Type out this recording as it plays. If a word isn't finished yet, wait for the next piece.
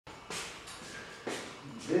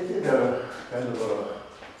This is a kind of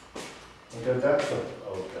introduction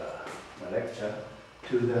of the lecture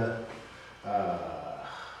to the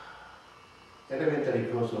elementary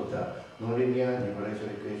course of the nonlinear differential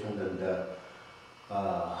equation and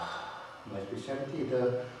my specialty,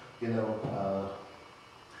 the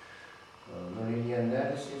nonlinear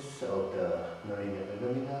analysis of the nonlinear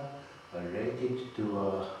phenomena related to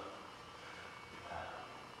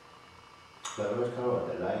biological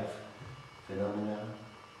or the life phenomena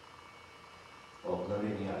of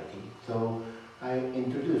nonlinearity. So I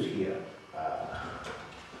introduce here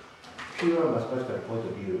pure mathematical point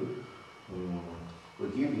of view. Will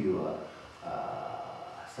give you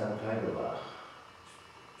some kind of a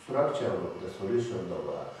structure of the solution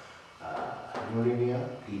of nonlinear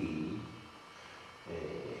PDE.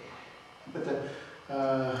 But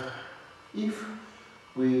if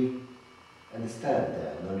we understand the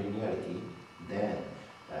nonlinearity, then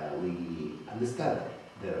we understand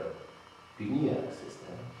the linear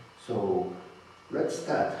system. So let's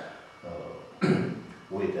start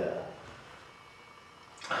with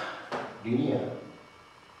linear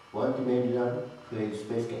one-dimensional phase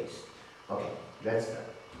space case. Okay, let's start.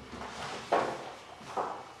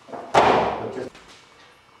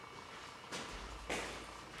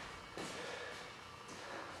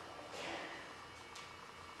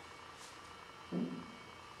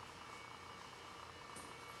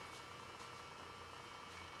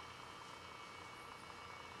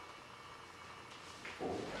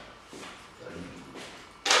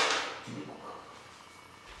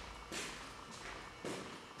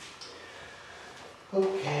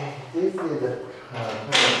 Okay, this is the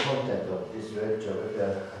content of this lecture.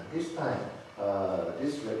 This time,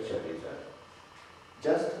 this lecture is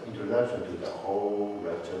just introduction to the whole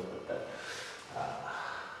lecture. But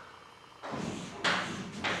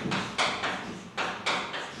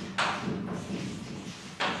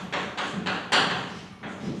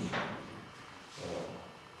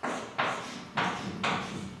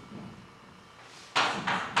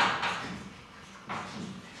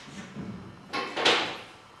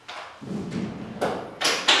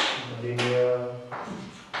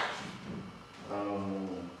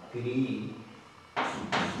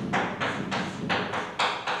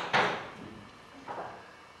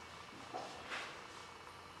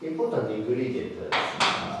important ingredient,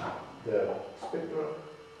 the spectral.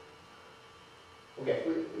 Okay,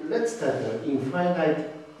 let's start the infinite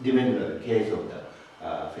dimensional case of the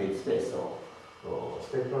phase space, so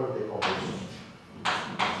spectral decomposition.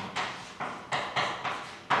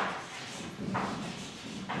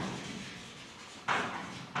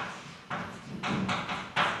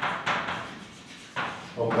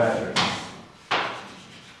 Of batteries.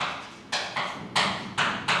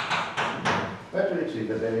 Matrix is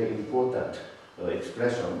a very important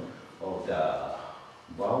expression of the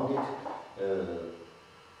bounded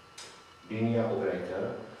linear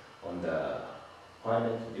operator on the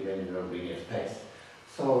finite dimensional linear space.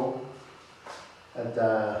 So,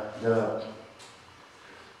 the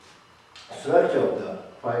structure of the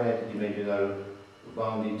finite dimensional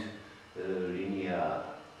bounded linear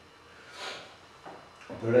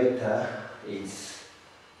operator is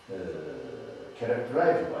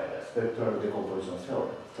characterized by the spectral decomposition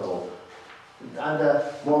theorem. So, and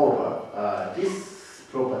moreover, this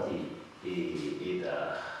property is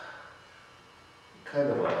kind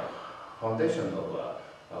of a foundation of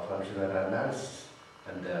functional analysis,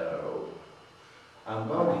 and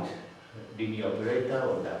unbounded linear operator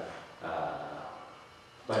on the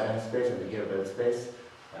finite space and the Hilbert space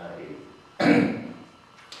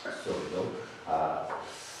so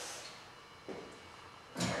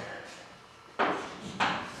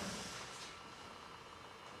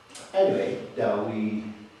anyway, we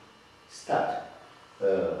start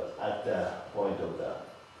at the point of the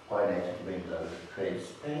finite dimensional phase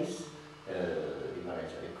space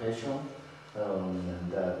differential equation,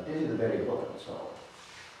 and this is very important. So,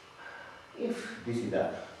 if this is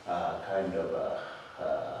a kind of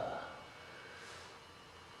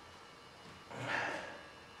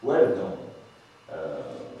well-known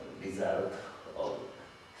result of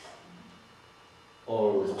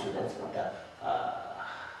all students,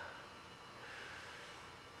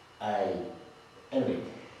 anyway,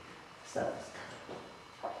 start this.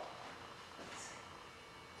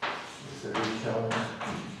 Solution.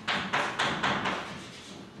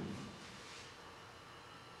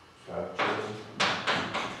 Structure.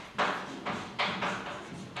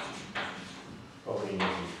 Of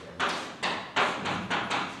linear system.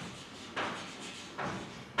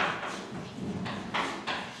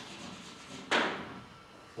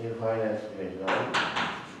 Infinite dimensional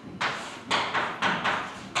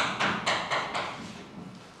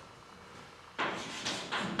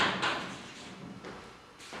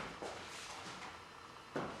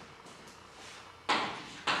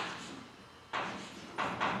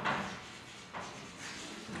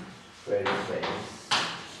Great space.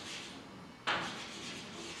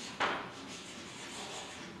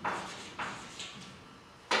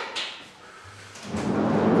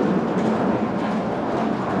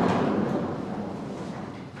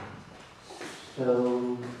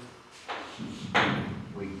 So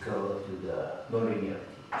we go to the nonlinearity.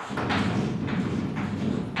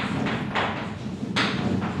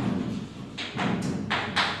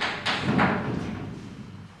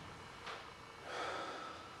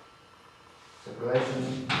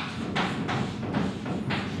 Separation.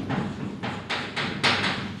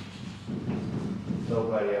 No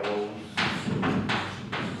variables.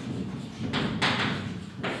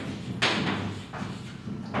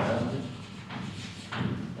 And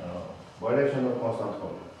variation of constant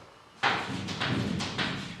formula.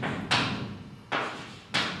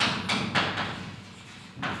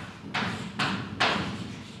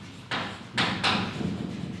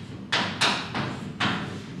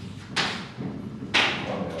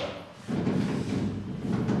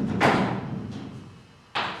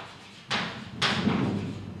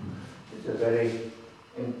 Very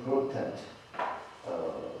important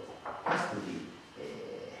custody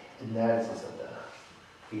analysis of the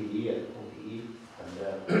PD and ODE, and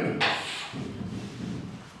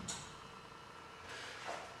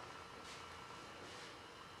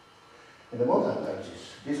in the modern analysis,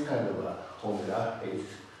 this kind of formula is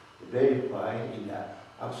verified in the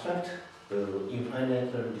abstract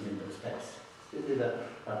infinite dimensional space. This is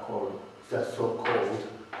called the so-called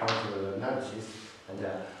functional analysis, and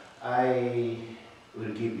I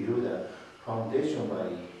will give you the foundation by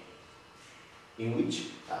in which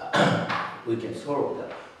we can solve the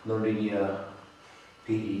nonlinear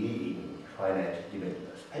PDE in finite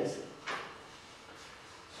dimensional space.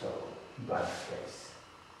 So, Banach space.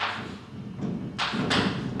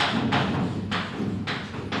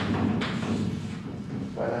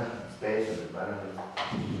 Banach space and Banach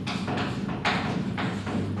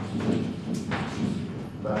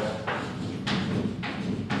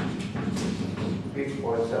fixed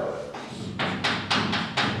point cell.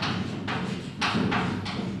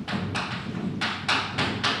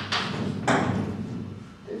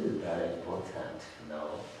 This is very important, you know.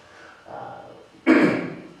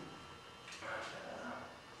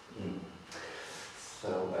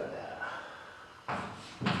 So,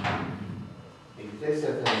 if this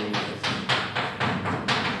certainly is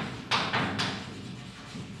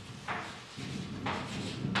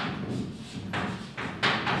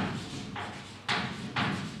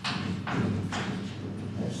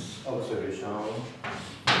observation,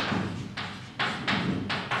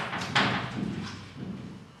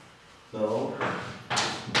 no,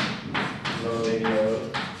 nonlinear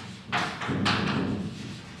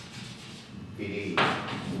PD.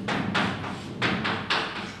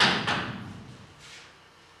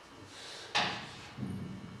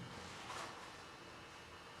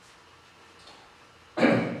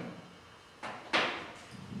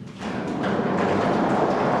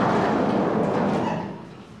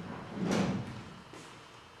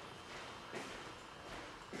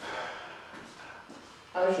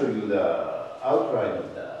 I'll show you the outline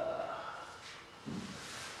of the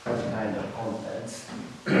what kind of contents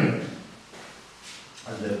and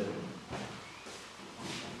the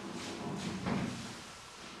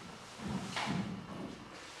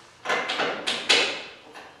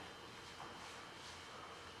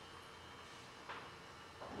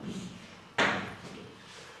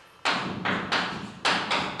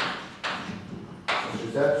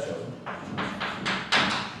introduction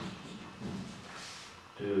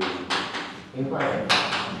to infinite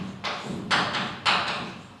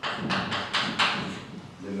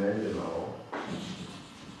dimensional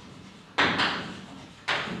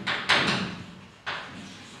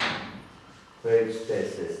Phase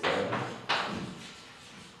space system.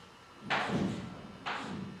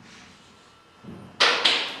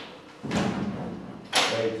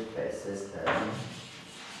 Phase space system.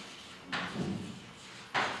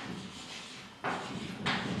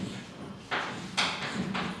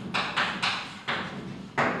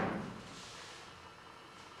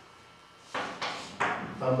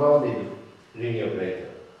 Unbounded linear operator.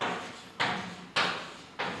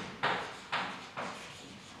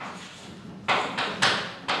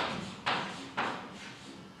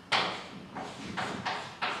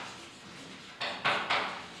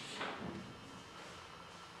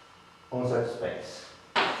 On such space.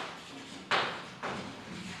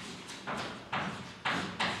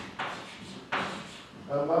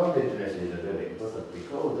 Unboundedness is very important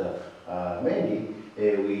because mainly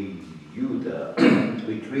we use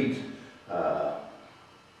we treat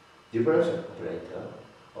differential operator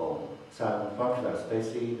on some functional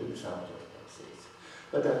spaces and sample spaces.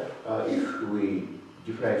 But if we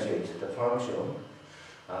differentiate the function,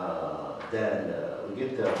 then we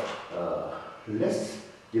get less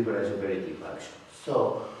differentiability function. So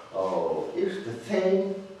if the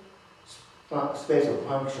same space of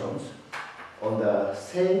functions on the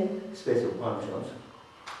same space of functions,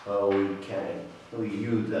 we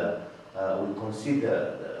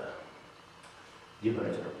consider the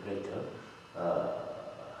differential operator.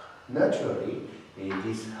 Naturally,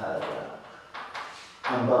 this has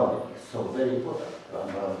unbounded, so very important,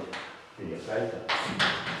 unbounded linear character.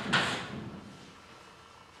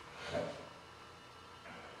 Correct.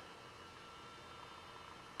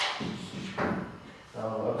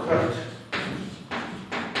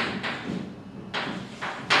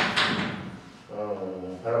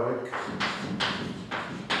 Parabolic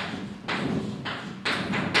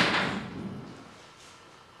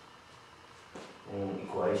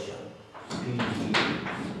equation PT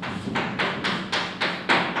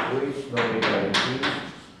with nonlinearity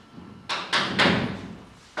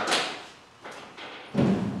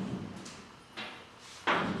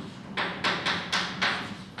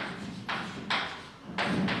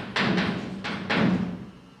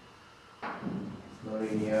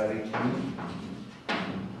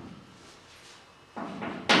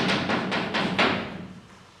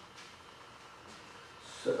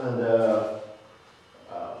so, and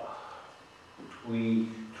we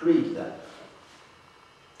treat that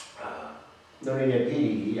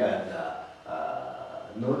nonlinearity and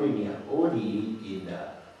nonlinear only in the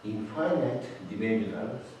infinite dimensional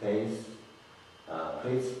space,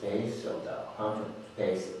 free space of the function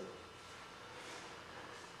space.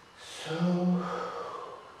 So,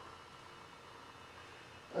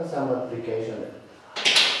 some application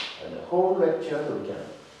and the whole lecture we can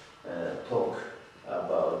talk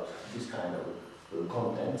about this kind of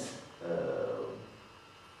contents.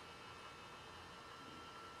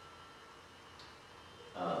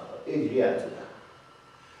 Is reality.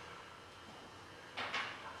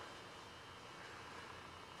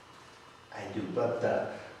 I do, but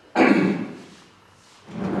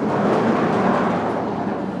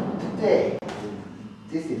today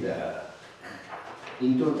this is the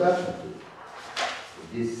introduction to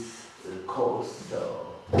this course. So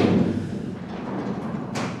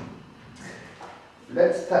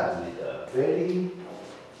let's start with a very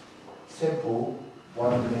simple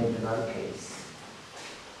one-dimensional case.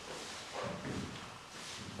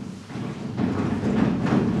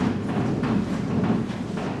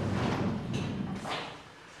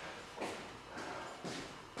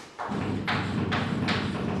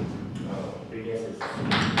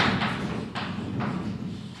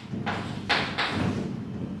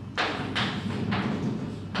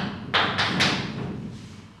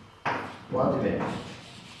 One dimension.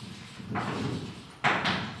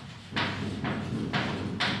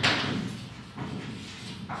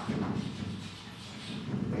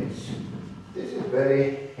 This is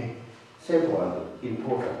very simple and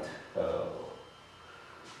important.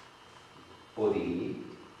 Body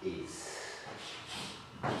is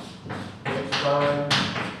x1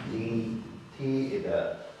 dt is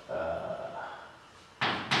a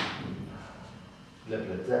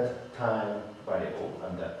represent time variable,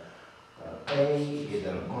 and a is a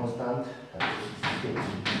constant.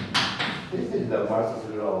 This is the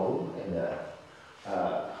Marx's law in the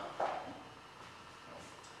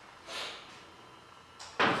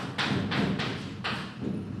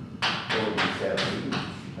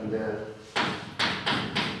and the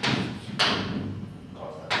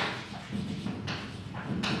constant.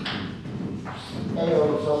 A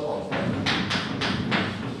also constant.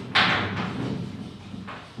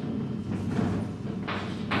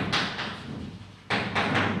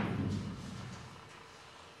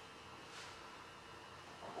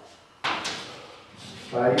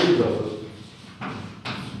 By use of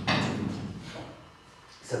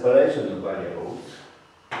separation of variables,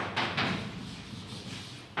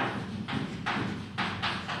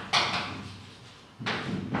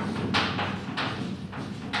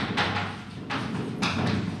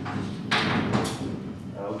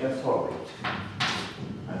 we can solve it.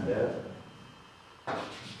 And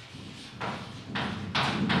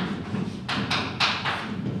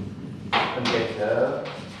get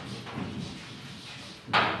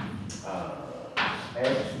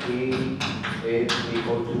x is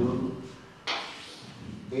equal to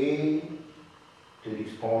a to the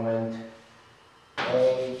exponent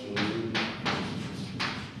a t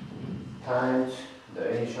times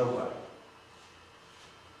the initial value.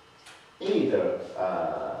 A is the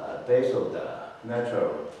base of the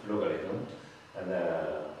natural logarithm, and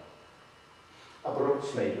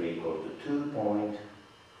approximately equal to 2 point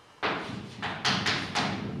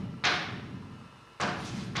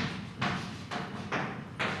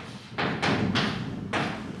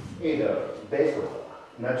either base or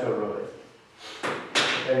natural logarithm.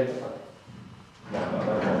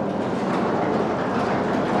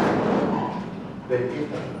 Very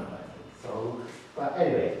different number. So, but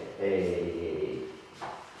anyway,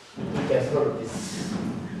 we can solve this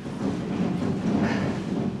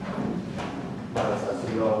Banach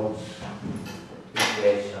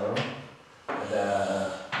equation.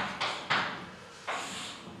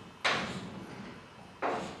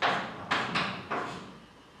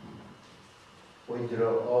 We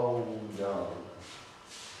draw all down.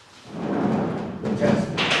 Just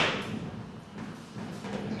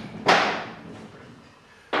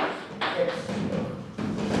x.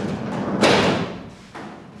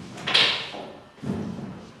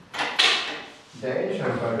 The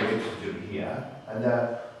initial value is to here, and the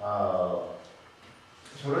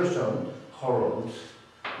solution holds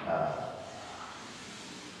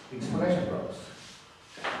exponential growth.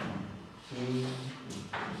 C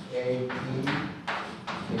A P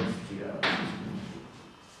x0.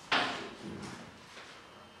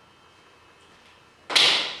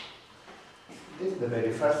 This is the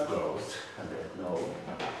very first growth, and there's no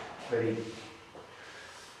very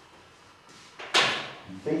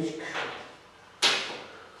basic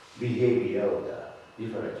behavior of the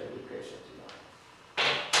differential equations.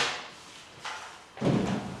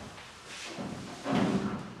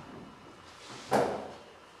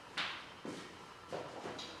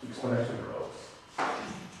 Exponential growth.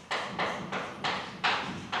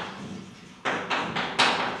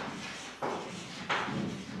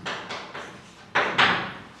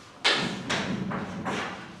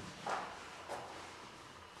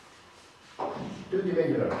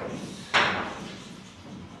 Two-dimensional case.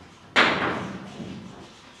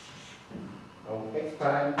 On x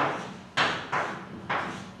prime,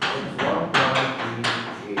 x1 prime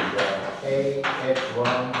is a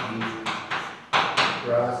x1 is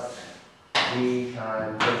plus d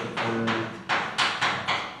times x2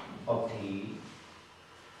 of t,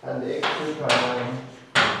 and x2 prime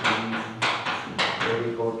will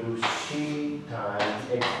equal to c times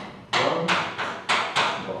x1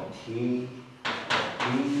 of t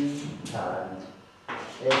d times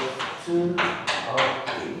x2 of t,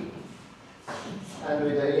 and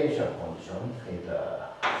with the initial condition is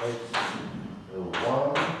x1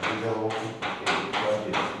 0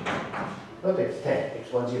 not x10,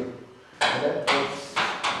 x1 0. And then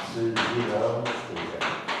x0 is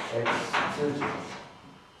x2 0.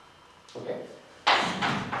 Okay?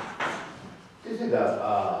 This is a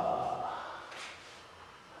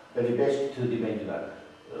very basic two-dimensional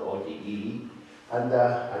ODE and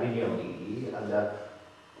linear ODE, and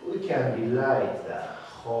we can rewrite the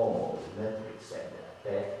whole matrix and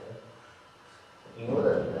vector. In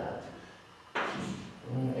order to that,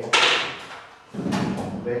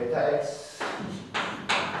 vector x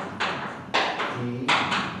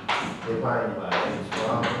defined by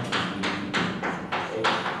x1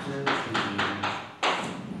 x2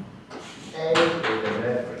 A is the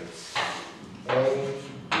matrix A,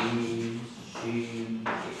 B, C, D.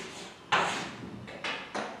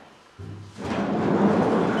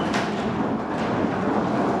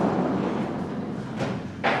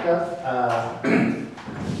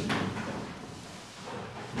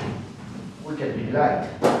 We can rewrite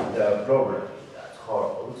the problem that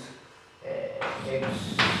holds x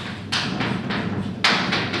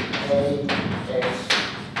A x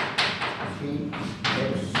t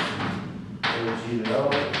x 0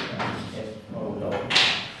 x oh no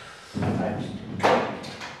times x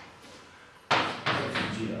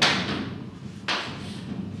 0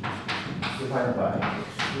 defined by x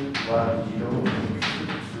 1 0 x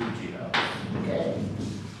 2 0. Okay.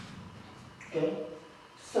 Okay.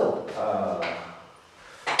 So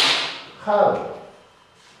how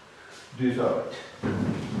do you solve it?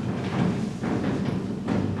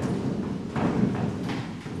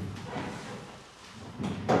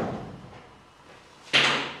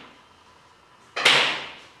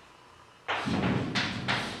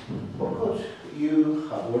 Of course, you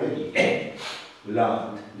have already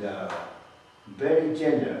learned the very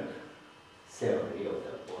general theory of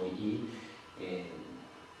the ODE in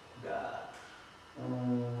the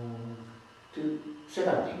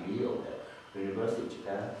second degree of the University of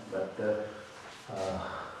Japan, but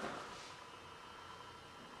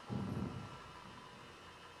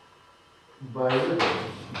by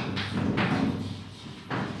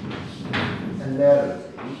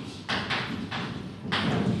analogy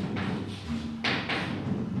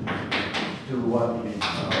to one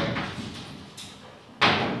dimensional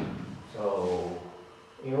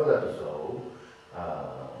that so,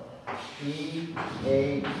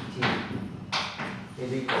 EAT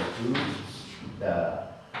is equal to the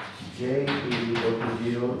J is equal to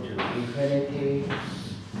 0 to infinity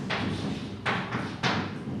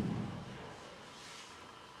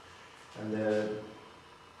and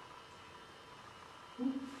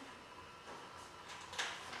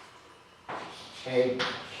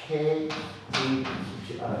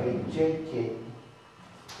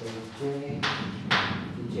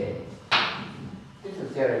This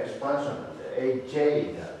is their expansion. The AJ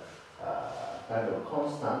is a kind of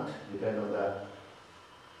constant depending on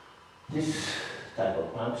this type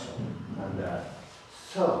of function. And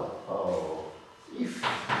so, if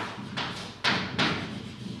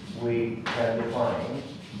we can define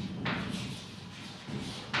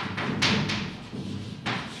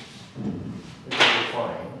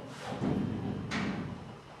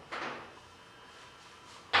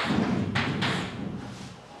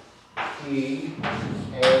E,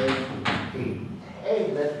 A, P. A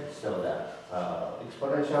is metric, so the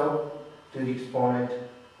exponential to the exponent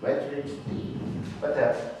matrix D. But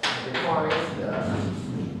defines the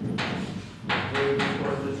J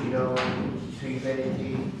equal to 0 to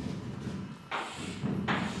infinity.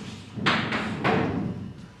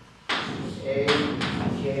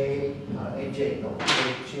 AJ, no,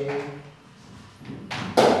 AJ.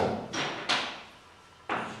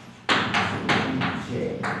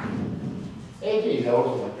 AJ is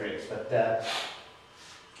also matrix, but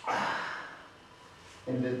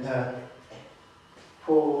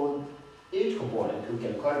for each component, we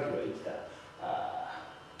can calculate the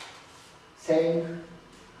same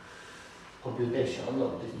computation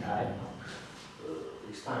of this type of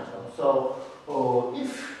expansion. So,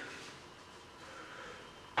 if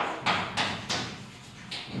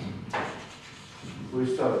we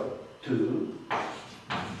start to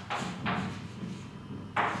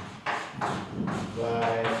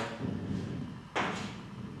by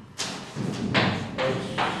H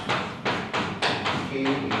T is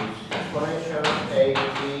exponential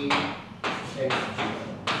AT H.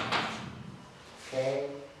 Okay.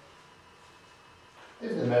 This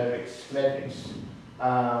is the matrix.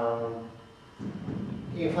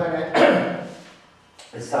 Infinite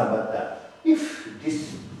sum, but if this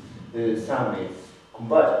sum is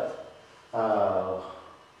convergent,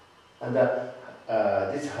 and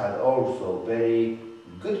this has also very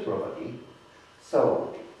good property,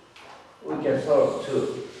 so we can solve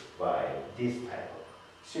too by this type of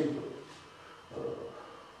simple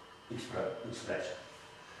expression.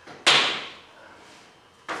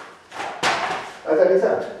 As a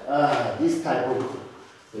result, this type of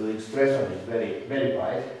expression is very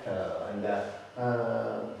verified, and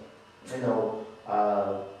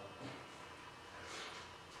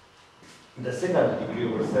the second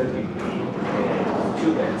degree or third degree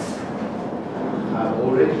students have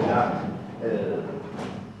already done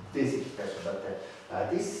this expression, but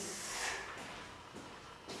this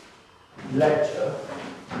lecture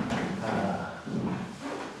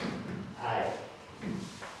I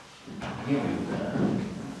give you the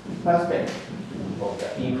perspective of the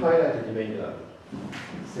infinite dimensional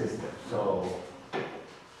system. So,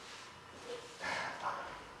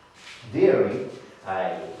 theory, I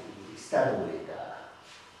start with a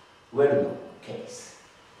well-known case.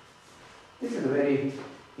 This is a very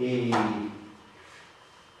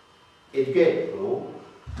educational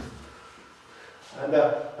and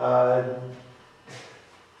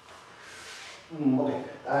okay,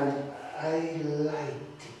 and I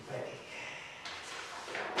liked it very.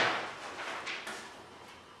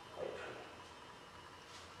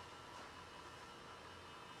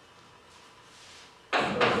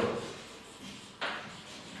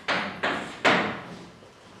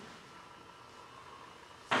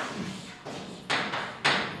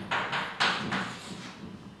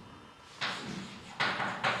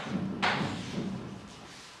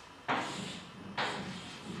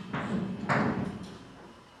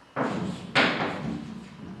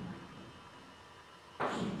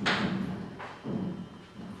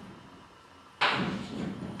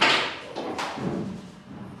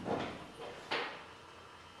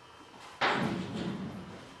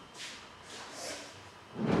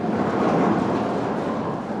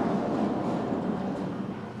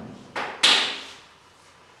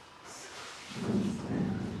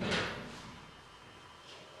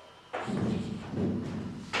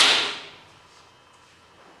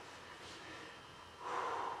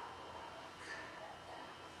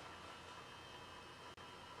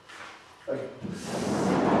 Okay.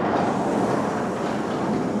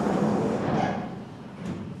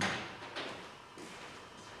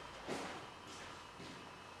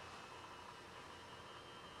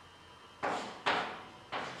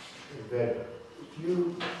 verify. If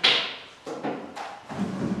you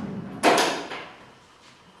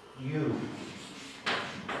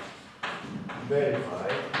verify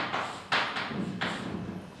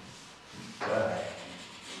by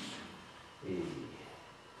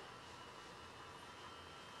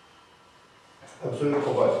absolute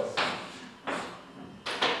convergence.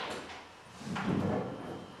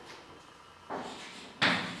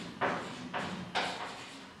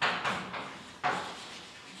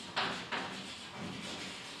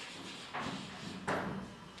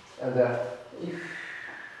 And if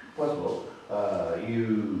possible, you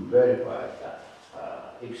verify that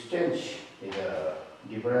exchange in the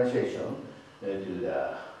differentiation to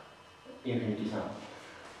the infinity sum.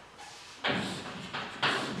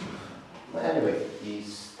 Anyway,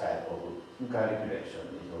 this type of calculation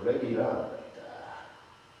is already learned,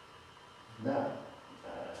 but now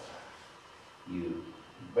you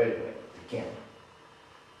verify again.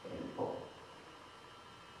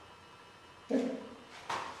 Okay.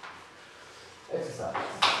 Exercise.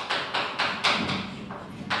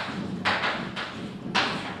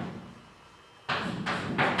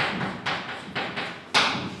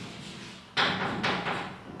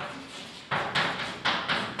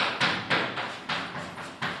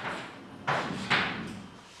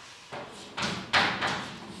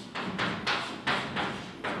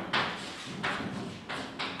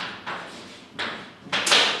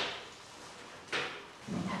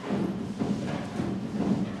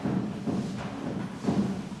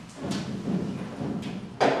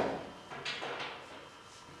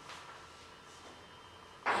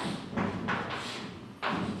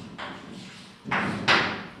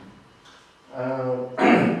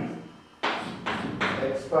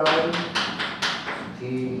 X1 T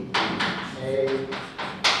A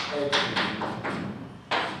H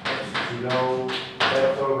X0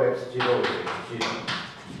 vector of X0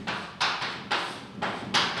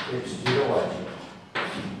 X0 Y0,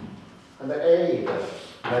 and the A is the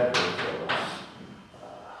vector of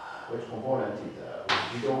which component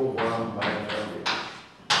is 0 1 minus 1.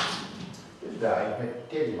 This is the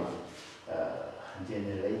infinitesimal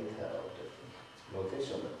generator of the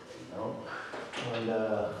rotation, you know. And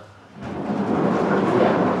yeah,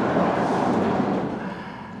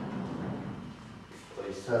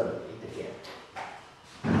 we solve it again.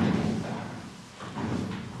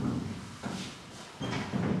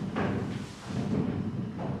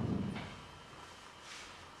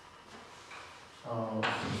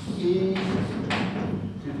 E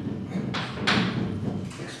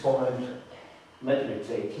exponent matrix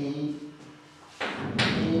AT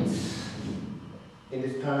is in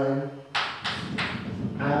this time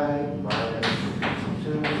I minus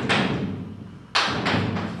 2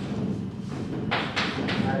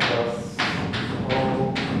 I plus O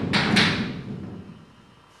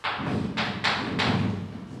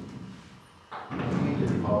e to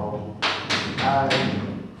the power I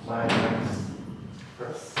minus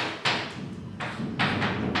plus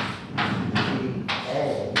E A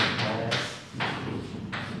minus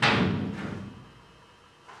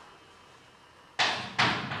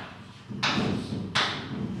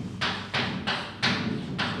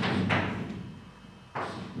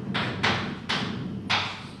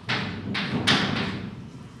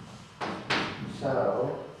so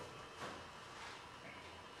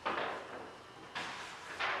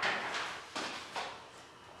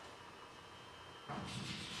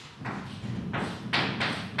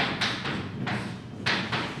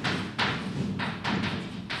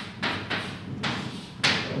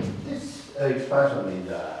this expansion is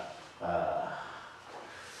the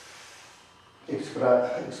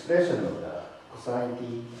expression of the cosine t,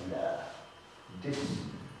 and this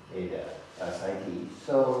is sine t.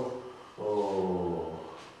 So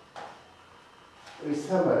we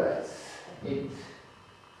summarize it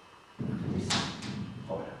this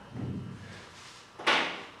order.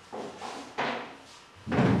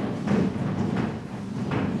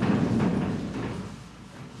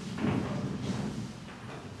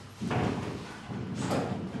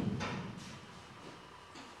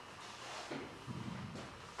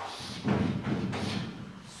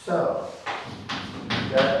 So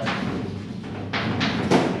that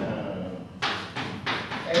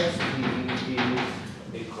x is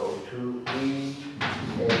equal to E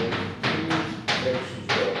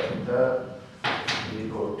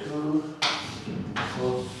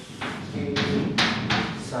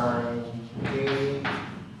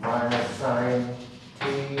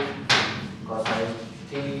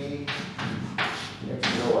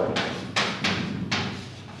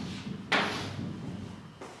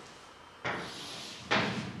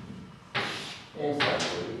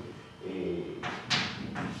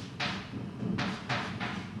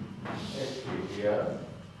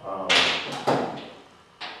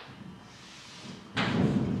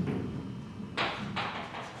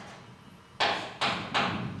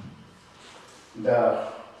the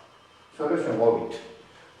solution orbit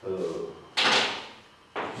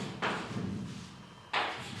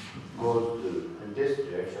goes to this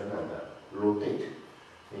direction and rotate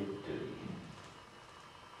it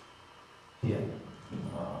here.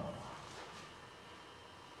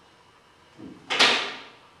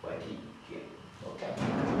 By t here. Okay.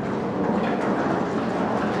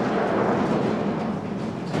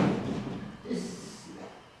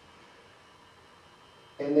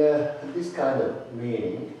 And this kind of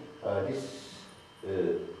meaning, this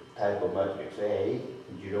type of matrix A,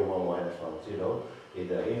 0, 1, minus 1, 0, is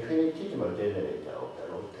the infinitesimal generator of the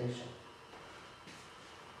rotation.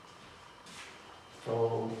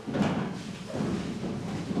 So,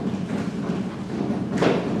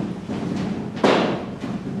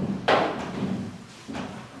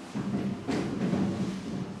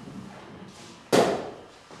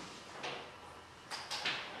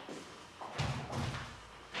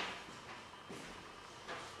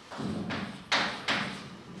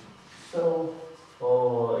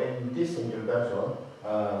 in this introduction,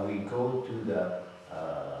 we go to the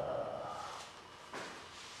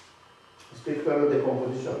spectral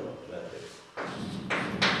decomposition of matrix.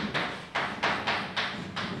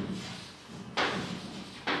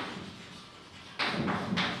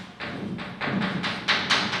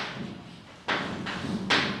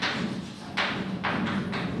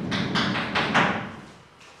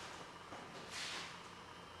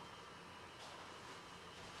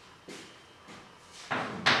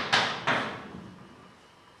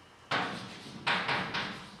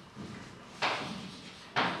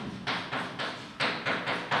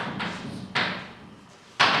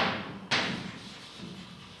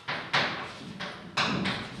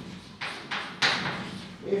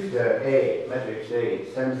 If the A matrix A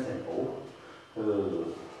is semi-simple,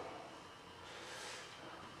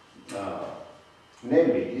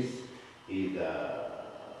 namely this is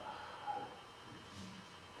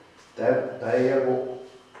diagonalizable,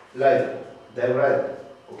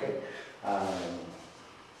 okay?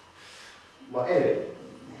 But anyway,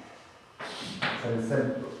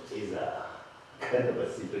 semi-simple is a kind of a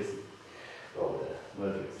simplicity of the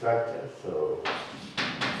matrix structure. So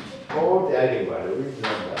all the eigenvalues,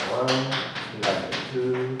 lambda 1, lambda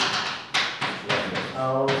 2, lambda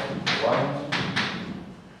tau 1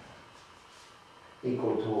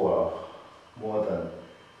 equal to or more than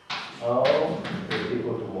tau is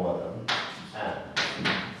equal to more than n.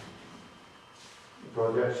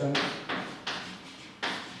 Projection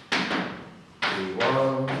P1,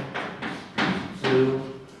 P2,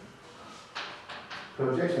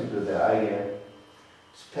 projection to the eigen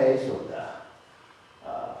space of the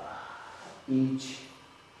each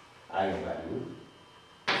eigenvalue.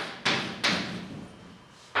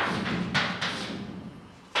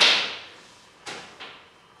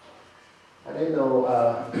 And you know,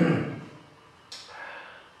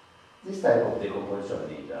 this type of decomposition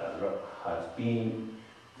has been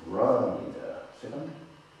run in the second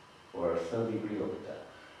or third degree of the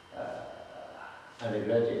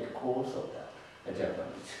undergraduate course of the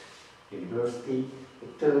Japanese university.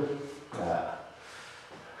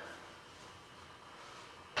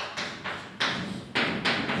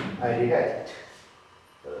 I rewrite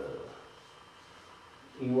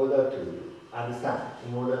in order to understand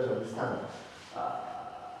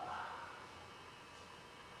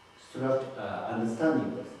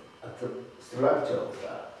understanding the structure of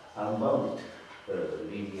the unbounded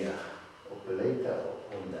linear operator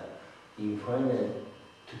on the infinite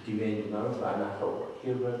dimensional Banach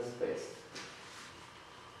Hilbert space.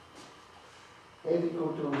 A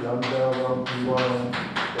equal to lambda 1 P1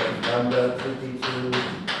 plus lambda 22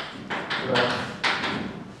 plus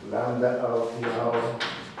lambda of P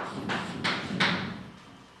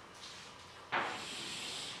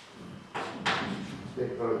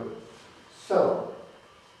So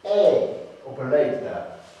A operates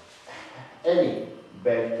any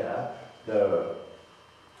vector,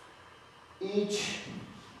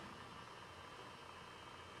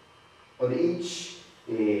 on each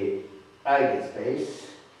eigenspace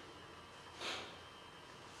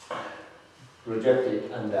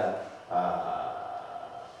projected under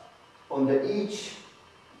on each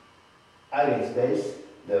eigenspace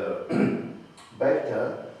the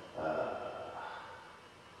vector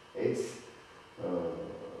is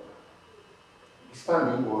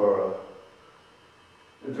expanding or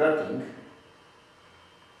retracting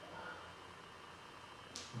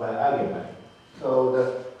by eigenvalue. So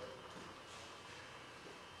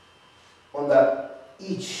on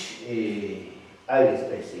each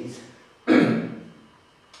eigenspaces,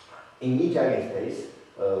 in each eigenspace,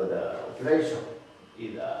 the operation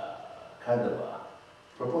is kind of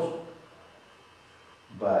proportional.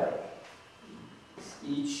 by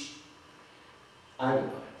each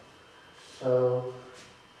argument. So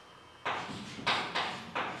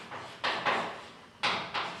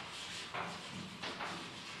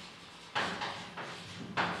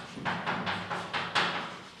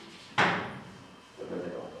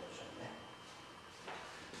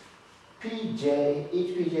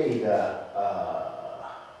each Pj is a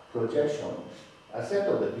projection, a set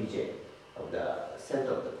of the Pj, of the set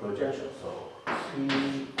of the projection. So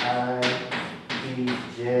Pi,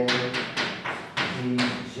 Pj,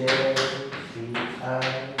 Pj, Pi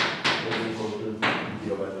is equal to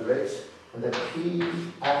 0 by 2 x, and the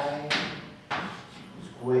Pi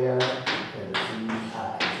square and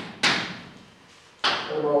Pi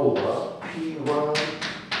over P1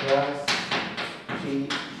 plus P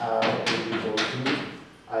R is equal to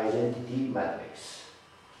identity matrix.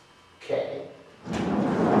 Okay.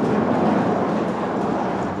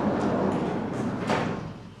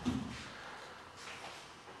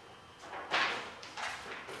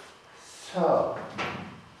 So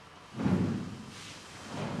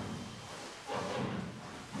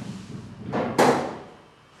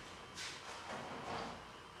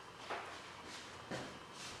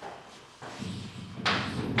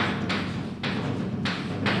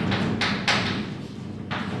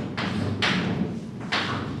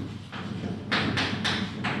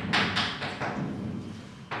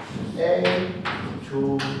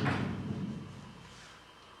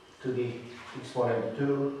to the exponent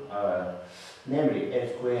 2, namely a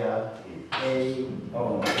squared is a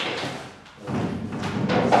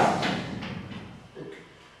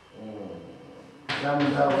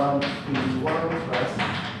lambda 1 p1 plus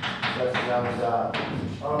lambda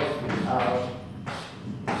r.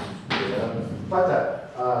 But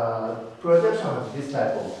projection has this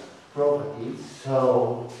type of property,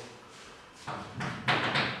 so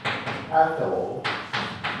after all,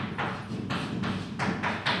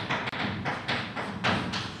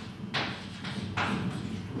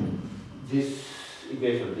 this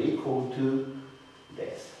equation is equal to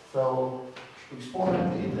this. So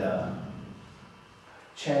exponent is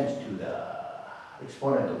changed to the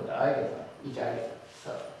exponent of the eigenvalue, each eigenvalue.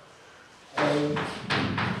 So A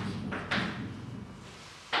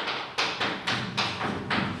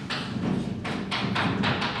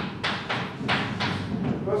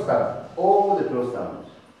cross term, all the cross terms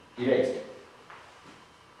erased.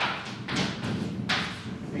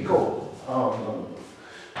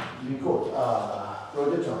 Because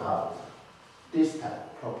projection has this type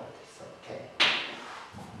of properties. Okay.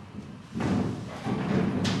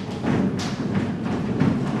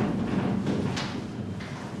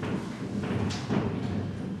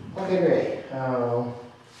 Okay,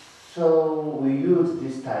 so we use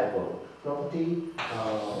this type of property.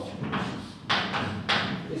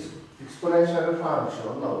 This exponential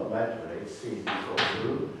function of matrix is equal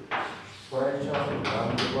to exponential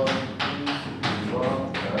lambda 1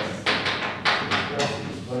 p1 plus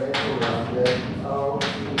exponential lambda r p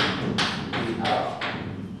r.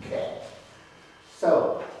 Okay. So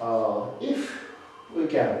if we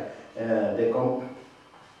can decompose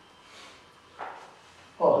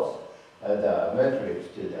the matrix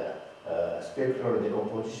to the spectral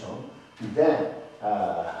decomposition, then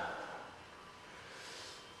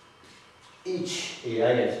each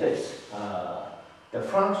eigenspace, the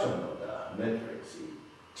function of the matrix is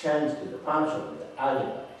changed to the function of the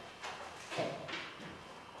eigenvalue. Okay.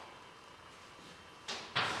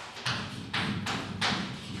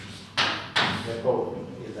 The code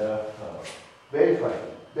is verified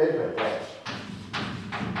that.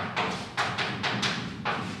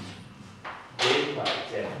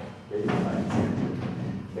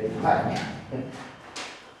 Verify.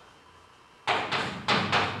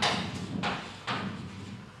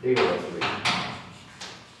 Rigorously.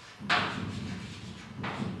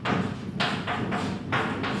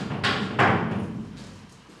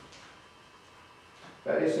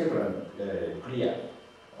 Very simple and clear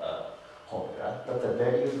formula, but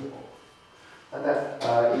very useful. And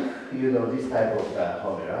if you know this type of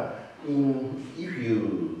formula, if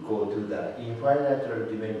you go to the infinite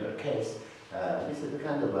dimensional case, this is a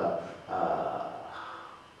kind of a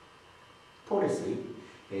policy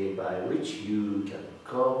by which you can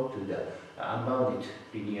go to the unbounded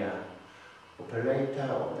linear operator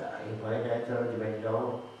of the infinite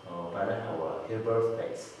dimensional Banach or Hilbert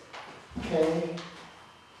space. Okay.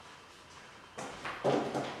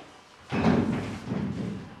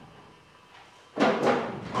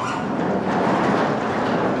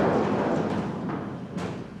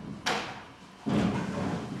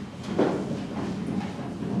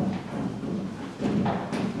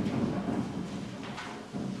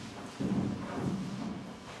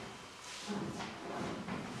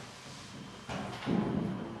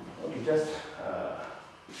 just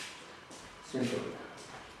simply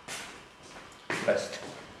rest.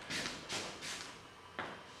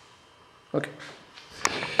 Okay.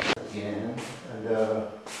 Again, and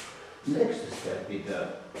next step is the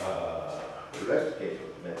rest case of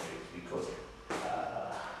the matrix, because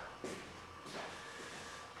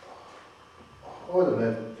all the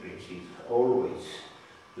matrix is always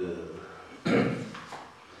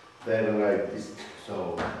very like this.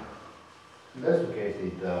 So rest case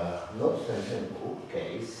is not so simple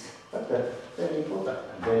case, but very important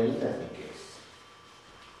and very interesting case.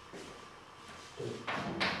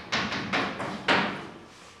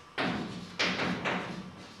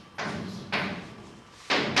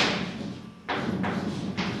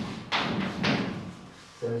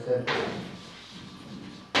 Very simple.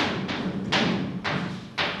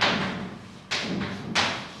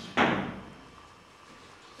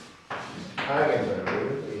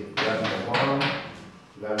 Eigenvalue is lambda 1,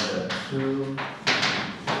 lambda 2.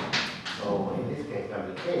 So in this case,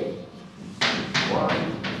 lambda k 1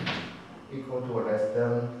 equal to or less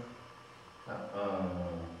than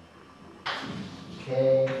k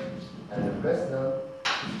and less than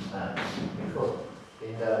because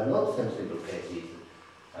in the not sensible cases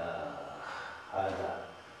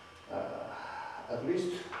at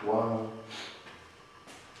least one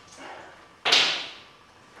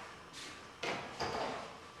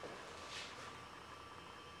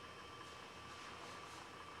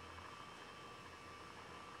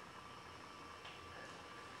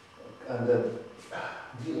and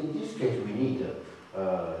in this case we need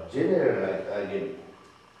generalized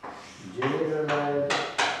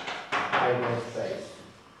eigenspace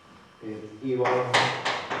is E1,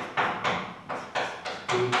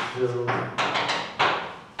 E2,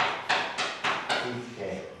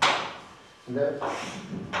 Ek. And that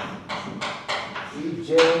Ej is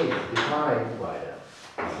defined by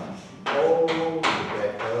all the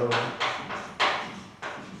vector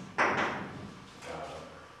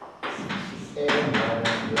n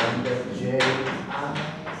minus lambda j I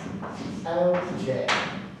Lj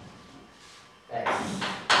x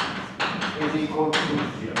is equal to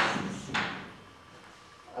 0.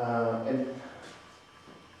 And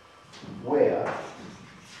where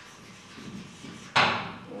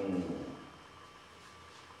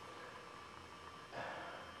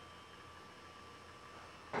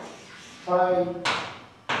phi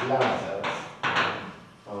lambda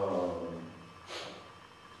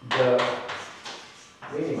the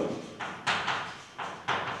minimum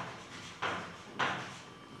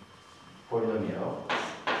polynomial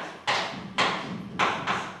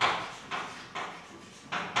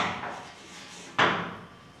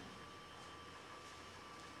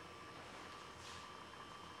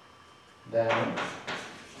then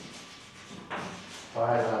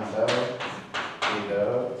phi lambda either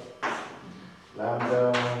lambda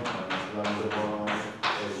minus lambda 1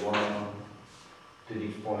 is 1 to the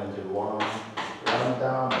exponent of 1,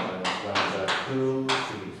 lambda minus lambda 2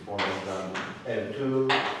 to the exponent of lambda 2,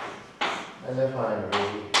 and then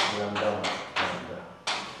finally lambda minus lambda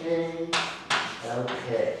k, Lk.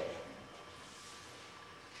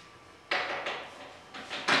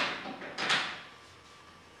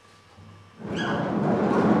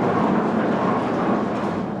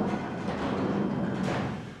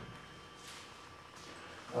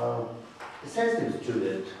 A sensitive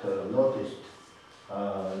student noticed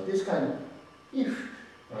this kind, if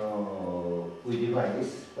we define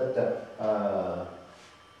this, but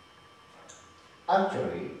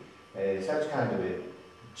actually such kind of a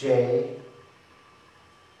J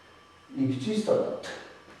exists or not.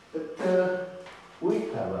 But we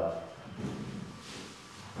have a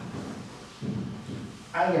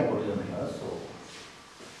eigenpolynomial, so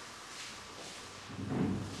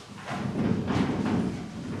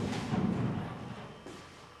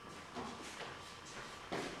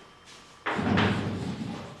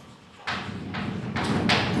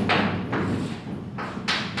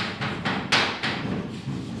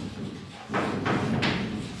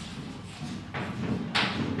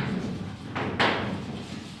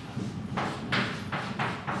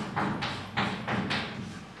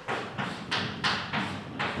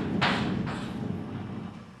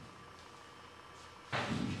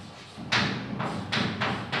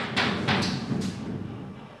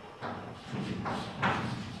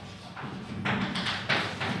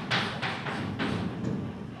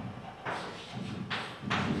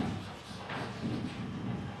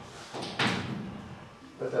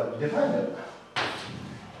define it.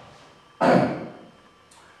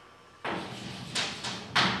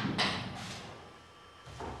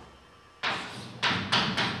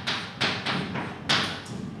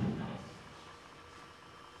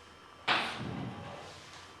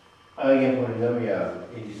 eigenpolynomial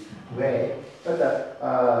in this way, but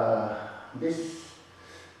this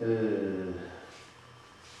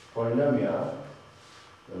polynomial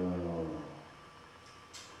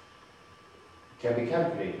can be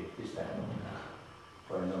calculated this time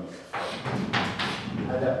polynomial.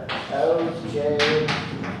 And Lj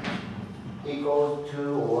equals to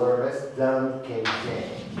or less than Kj.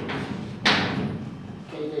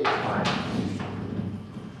 Kj is fine.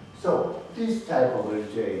 So this type of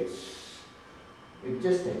Lj is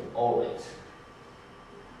existing always.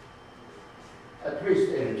 At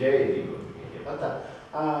least Lj is equal to Kj. But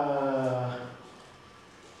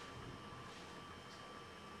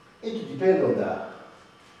it depends on the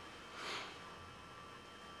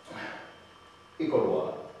equal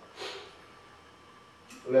or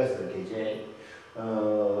less than Kj.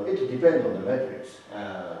 It depends on the matrix,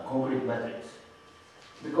 concrete matrix.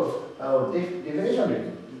 Because definition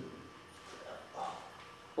is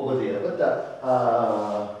over there, but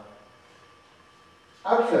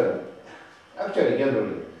actually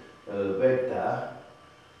generally vector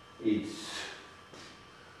is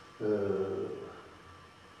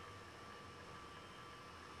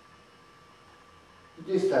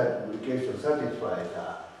this type of application satisfies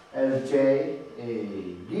Lj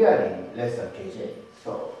really less than Kj.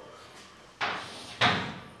 So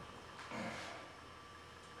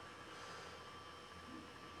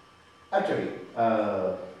actually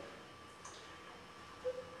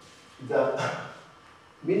the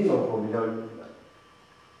minimum polynomial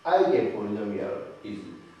eigenpolynomial is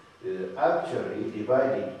actually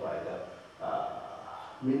divided by the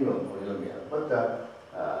minimum polynomial, but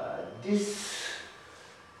this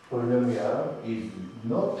polynomial is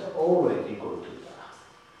not always equal to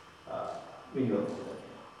the minimum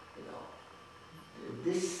polynomial.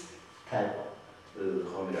 This type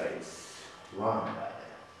of formula is wrong by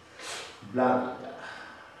Banach in the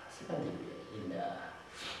second degree in the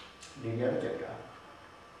linear algebra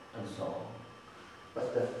and so on.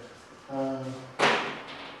 But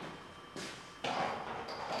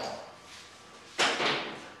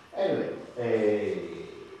anyway, a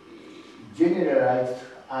generalized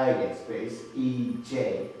eigenspace Ej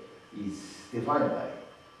is defined by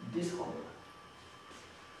this formula.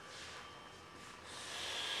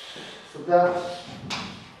 So that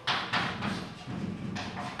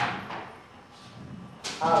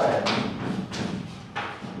Rn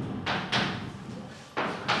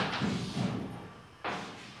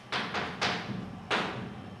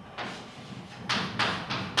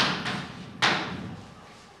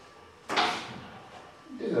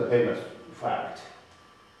this is a famous fact.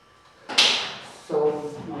 So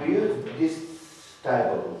we use this type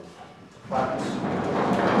of facts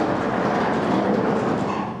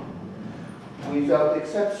without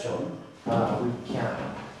exception. We can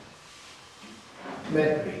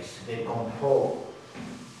matrix decompose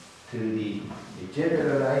to the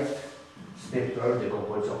generalized spectral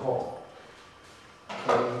decomposition form.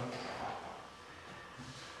 Okay.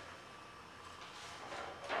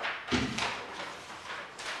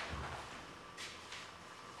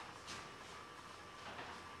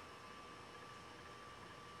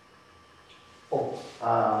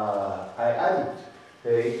 I added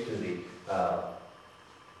it to the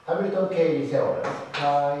Hamilton-Cayley theorem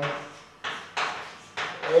by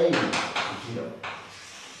A is 0.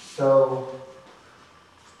 So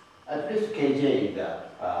at least Kj is the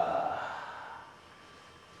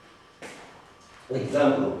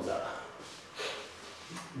example of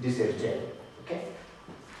this Fj. Okay?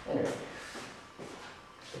 Anyway,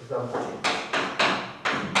 example J.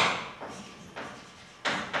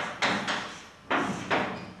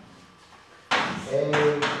 A is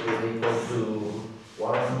equal to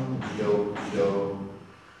 1, 0, 0,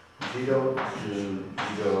 0, 2,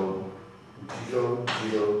 0, 0,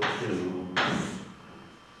 0, 2.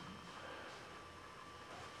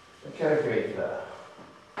 Calculate the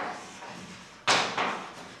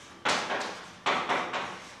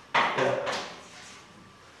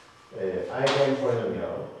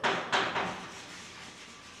eigenpolynomial.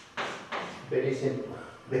 Very simple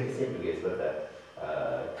case, but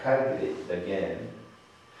calculate it again.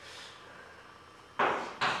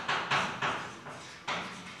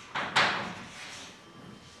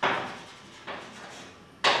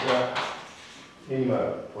 Minimal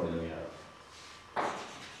polynomial.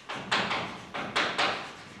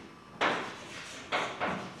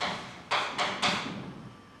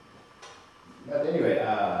 But anyway,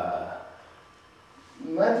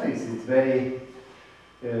 matrix is very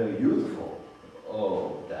useful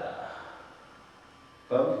of the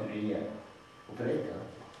bounded linear operator.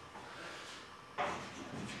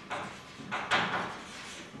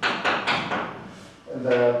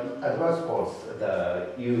 the advanced course,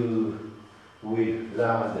 you will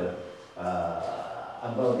learn the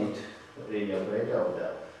unbounded linear operator of the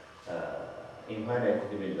infinite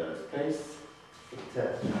dimensional space.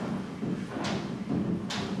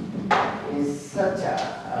 In such an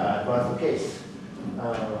advanced case,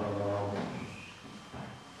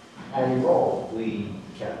 anymore we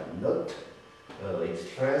cannot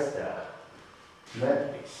express the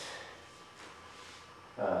matrix.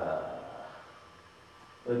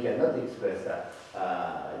 We cannot express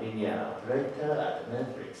a linear operator at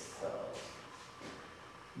matrix. So,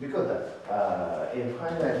 because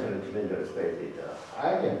infinite dimensional space is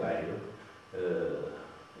eigenvalue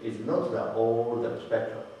is not the all the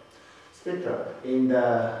spectral. Spectral in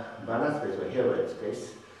the Banach space or Hilbert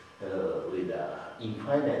space with the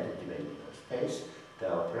infinite dimensional space, the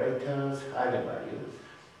operator's eigenvalue,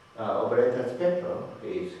 operator spectrum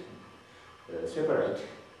is separate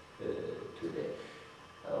to the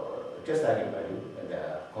just eigenvalue and the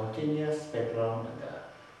continuous spectrum and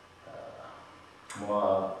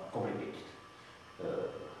more complicated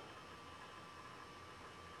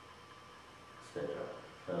spectrum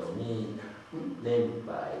named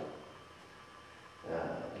by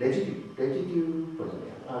residue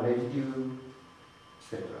polynomial, residue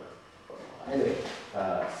spectrum. Anyway,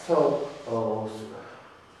 so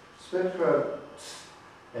spectral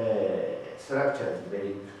structure is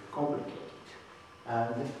very complicated,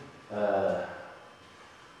 and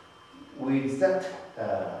with that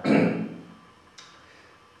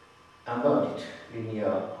unbounded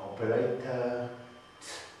linear operator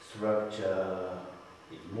structure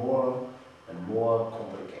is more and more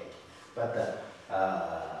complicated. But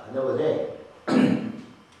nowadays,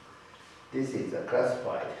 this is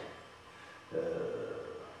classified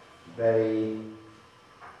very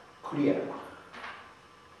clear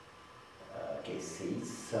cases.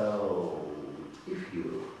 So if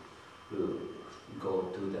you go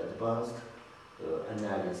to the advanced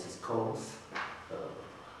analysis course,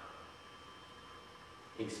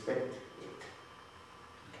 expect it.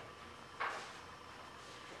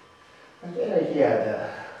 Okay. And here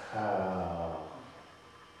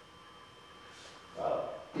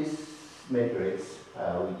this matrix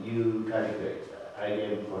you calculate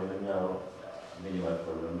eigen polynomial, minimal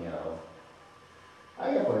polynomial.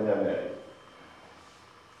 Eigen polynomial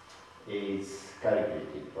is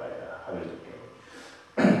calculated by Hamilton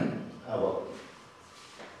about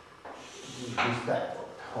this type of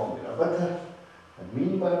formula, but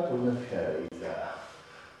minimal polynomial is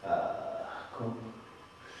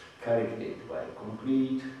calculated by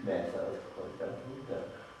complete method. For example, the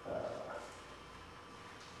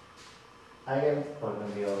eigen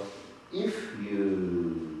polynomial, if you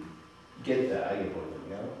get the eigen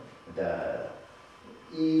polynomial,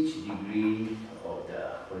 each degree of the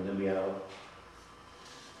polynomial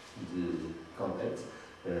context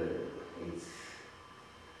is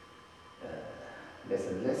less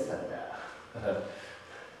and less than that.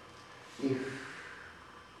 If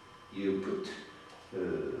you put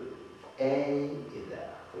A in the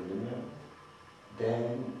polynomial, then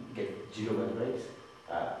get zero matrix,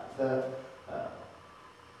 the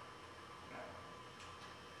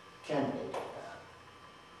candidate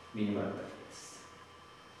minimal matrix.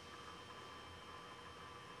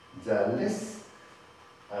 The less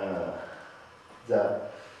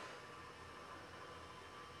the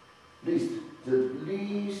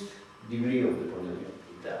least degree of the polynomial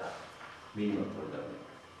is the minimum polynomial,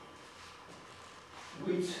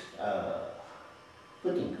 which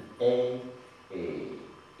putting A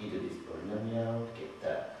into this polynomial get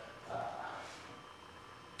the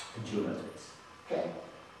zero matrix. Okay,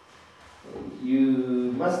 you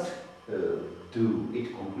must do it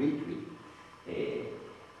completely,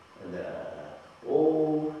 and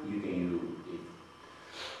or you can use it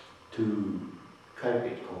to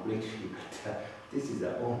calculate completely, but this is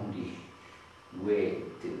the only way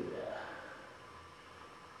to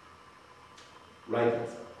write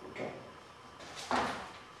answer. Okay.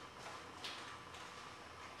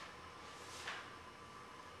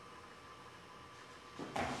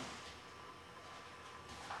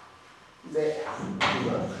 There.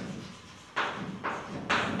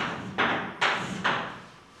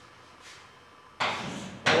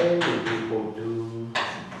 And we equal to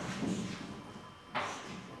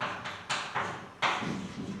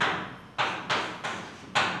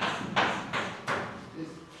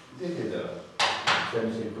this is a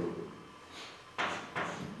very simple.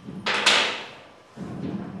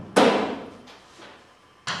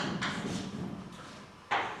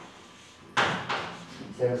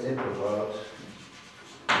 Very simple words.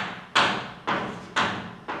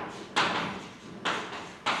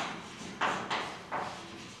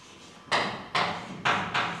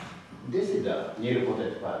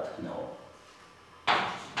 nilpotent part, no.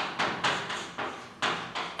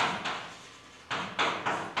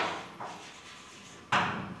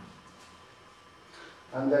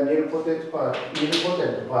 And the nilpotent part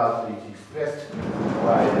is expressed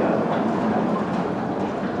by the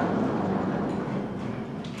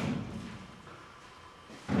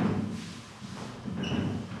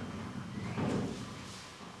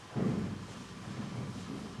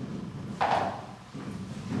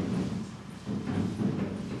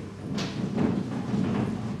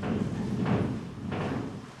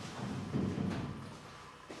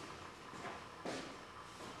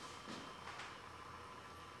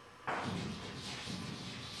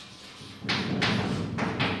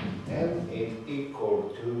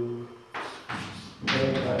equal to a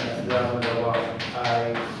minus lambda 1 I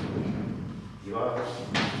divided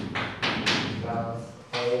plus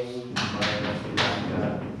a minus lambda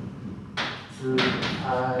 2 I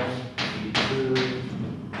d2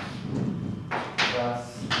 plus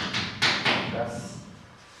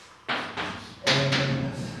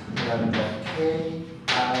lambda k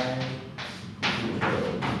I d0.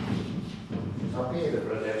 Apply the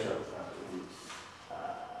projection.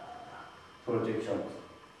 Projection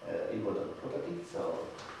important property. So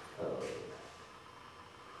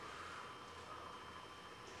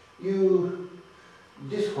you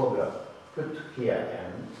this formula put here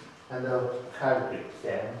and calculate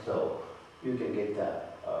them, so you can get the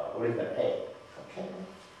original A. Okay.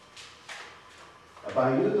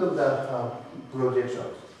 By use of the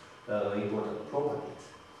projections, important properties.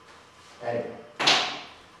 Anyway.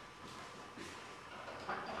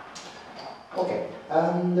 Okay,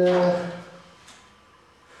 and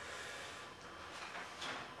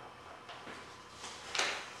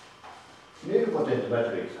nilpotent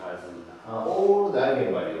matrix has all the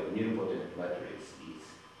eigenvalue of nilpotent matrix is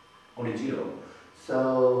only 0.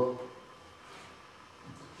 So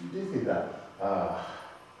this is the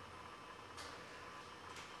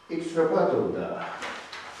extra part of the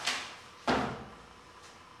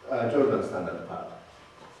Jordan standard part.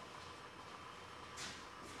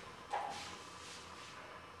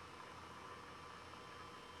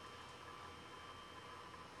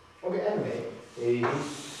 Okay, anyway,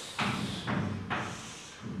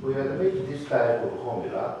 we have made this type of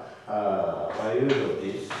formula by use of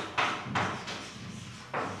this.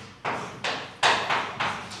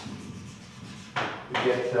 We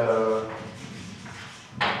get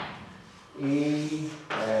E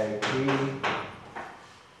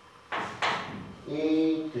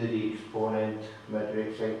to the exponent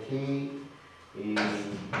matrix IT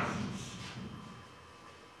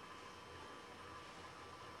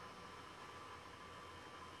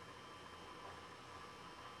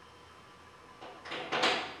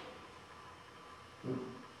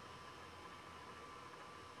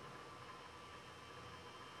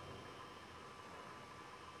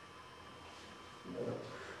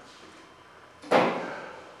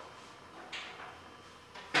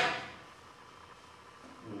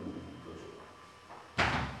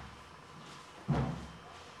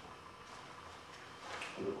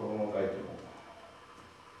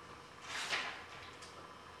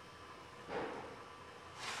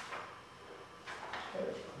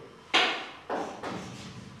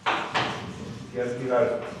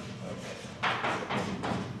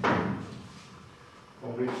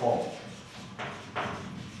complete form.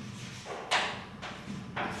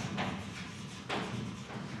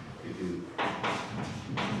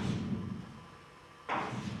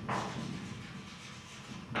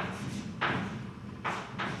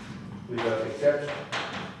 Without exception.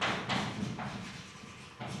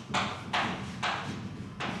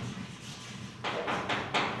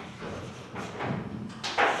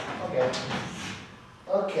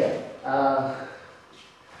 Okay. And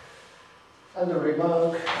another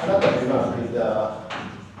remark is the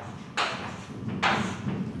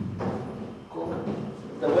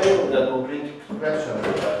way of the complete expression.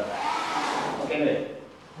 Okay, anyway.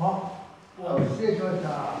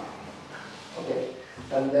 Okay.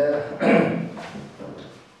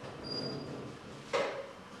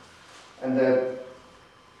 And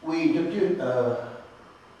we give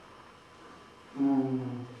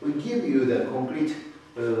you the complete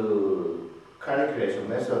calculation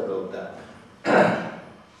method of the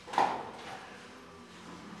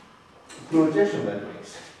projection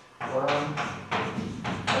matrix. One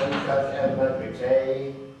touch M matrix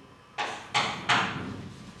A,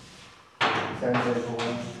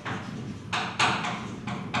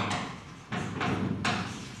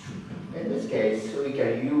 in this case, we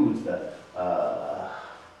can use the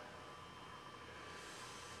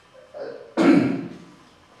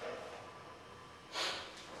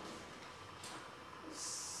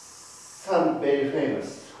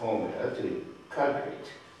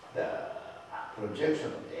projection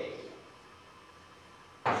of A.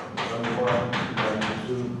 1,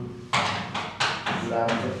 2,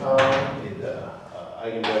 lambda term is the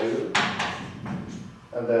eigenvalue,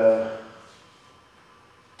 and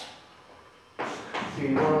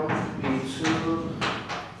P1, P2,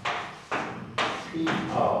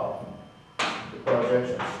 PR, the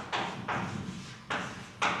projection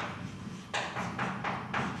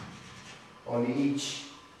on each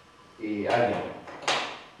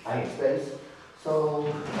eigenspace. So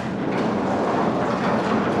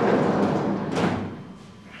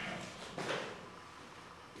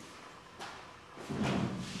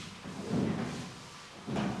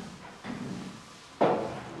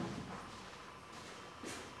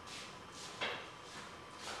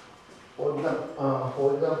for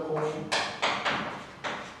example,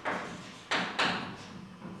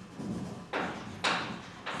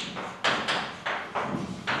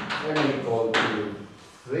 when we go to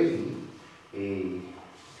 3,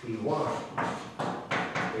 P1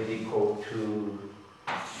 is equal to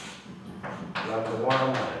lambda 1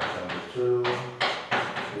 minus lambda 2,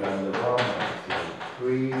 lambda 1 minus lambda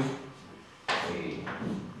 3,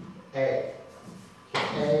 A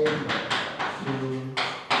minus 2,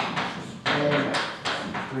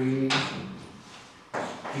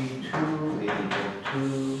 P2 is equal to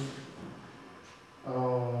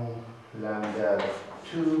lambda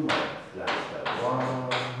 2 minus lambda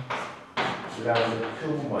 1, lambda 2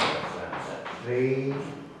 minus lambda 3,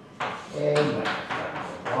 A minus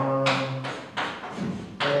lambda 1,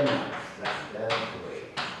 A minus lambda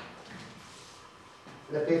 3.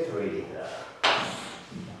 Let me read it.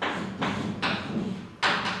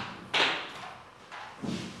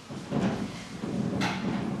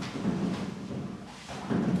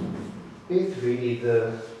 P3 is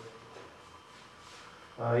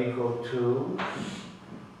equal to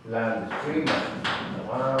lambda 3 minus lambda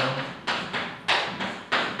 1,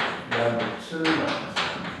 lambda 2 minus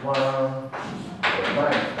lambda 1, or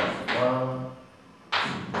minus lambda 1.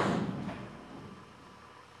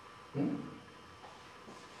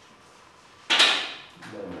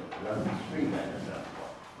 Lambda 3 minus lambda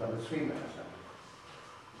 1, lambda 3 minus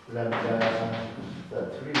lambda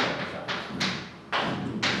 3 minus lambda.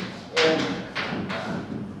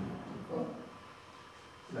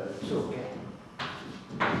 That's okay.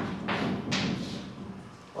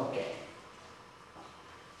 Okay.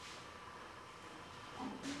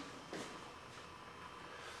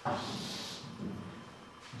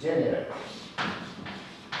 General.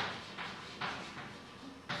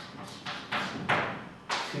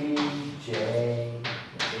 Pj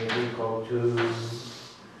is equal to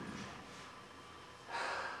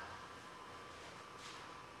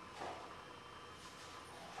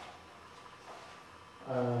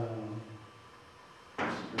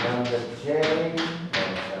lambda j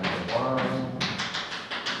minus lambda 1,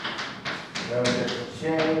 lambda j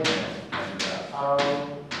minus lambda r,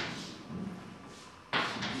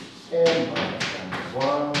 n minus lambda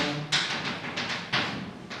 1,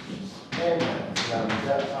 n minus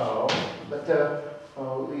lambda r, but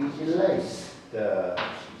we erase the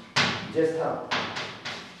just term.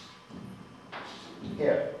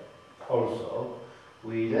 Here also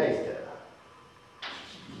we erase the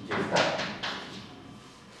just term.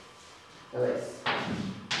 Erase.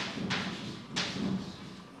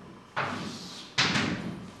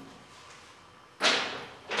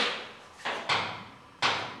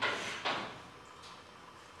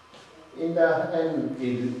 In the n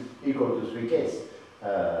is equal to 3 case,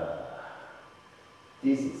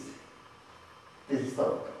 this is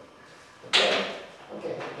solved. Okay.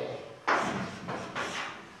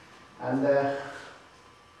 And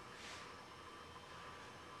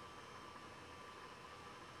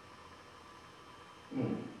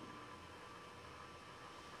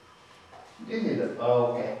this is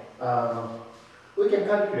okay. We can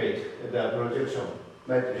calculate the projection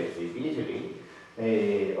matrix easily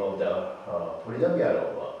of the polynomial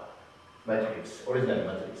of matrix, original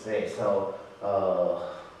matrix A. So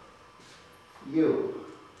you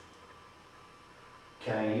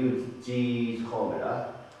can use G's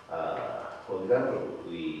formula. For example,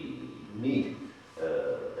 we need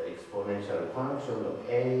the exponential function of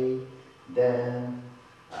A, then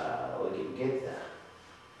we can get the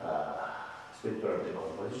spectral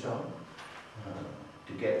decomposition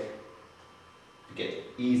to get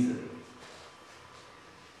easily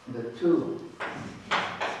the two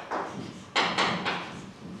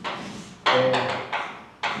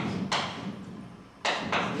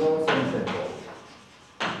non-sensible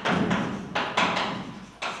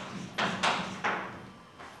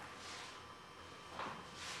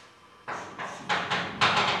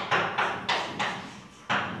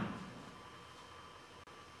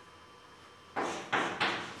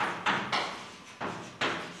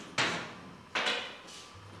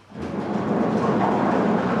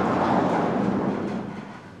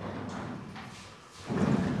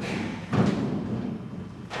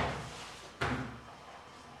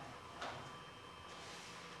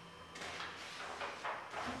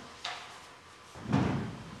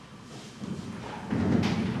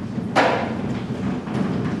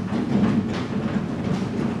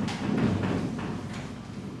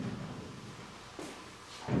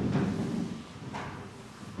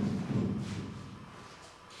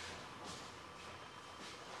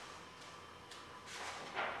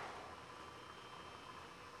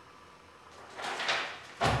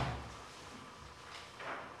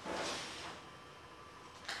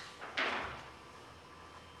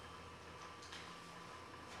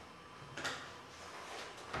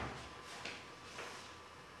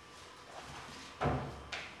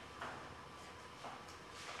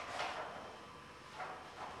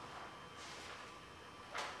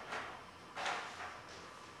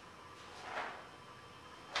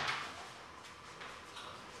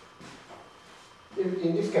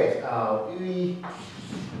in this case, we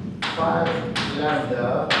find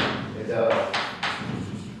lambda the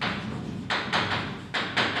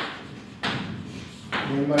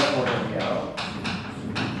minimal polynomial.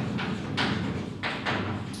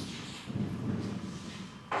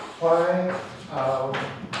 Find out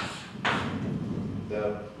the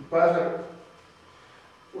partial.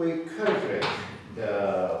 We calculate the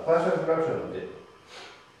partial fraction of the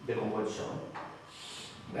decomposition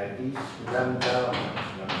like this: lambda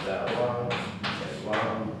 1 and 1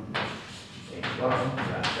 and 1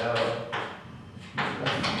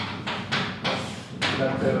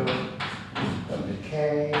 lambda from the k,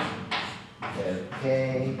 k,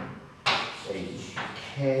 h,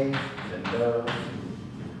 k, lambda.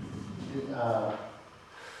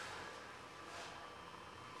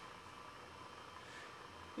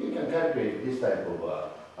 You can calculate this type of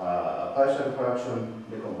partial fraction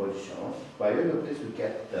decomposition. By the end of this, we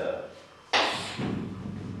get the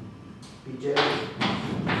Pj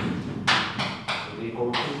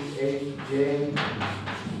equal to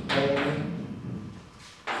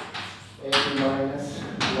Aj a minus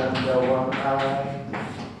lambda 1I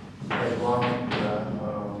and 1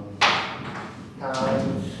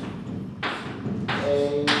 times a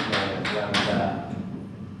minus lambda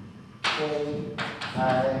k I.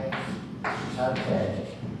 Okay.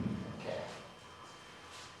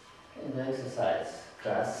 In the exercise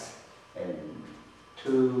class and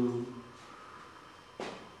 2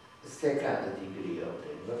 second degree of the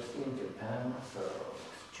university in Japan, so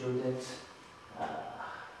students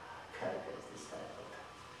calculate this type of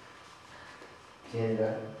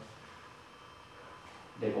general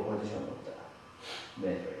decomposition of the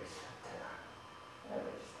matrix at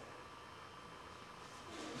average.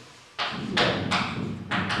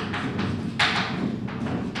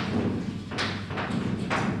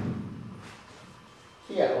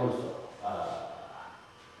 Here also,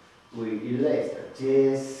 we erase the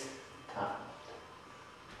j's term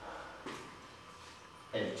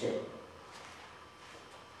and j.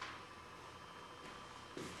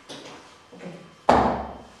 Okay.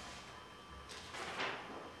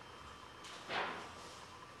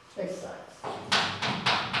 Exercise.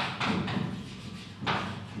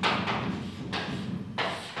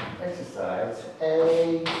 Exercise A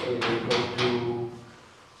is equal to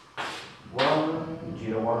 1,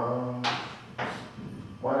 0, 1,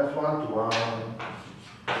 minus 1 to 1,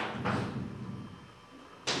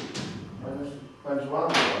 minus 1 to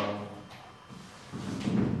 1,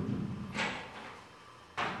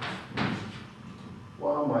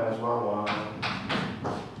 1 minus 1, 1,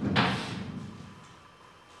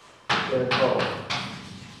 therefore,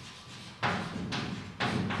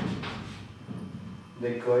 the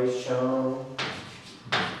equation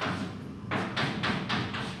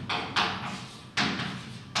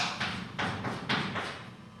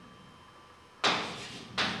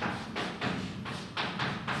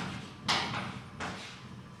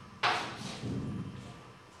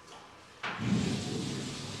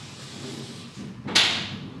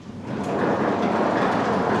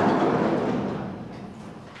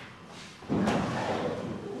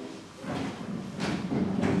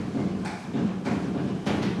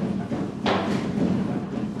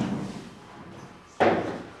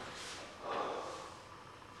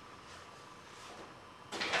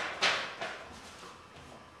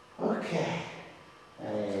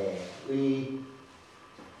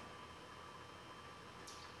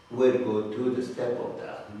we'll go to the step of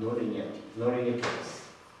the nonlinear case.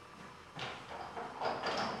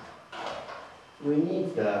 We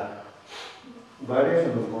need the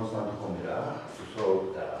variation of constant formula to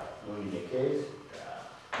solve the nonlinear case.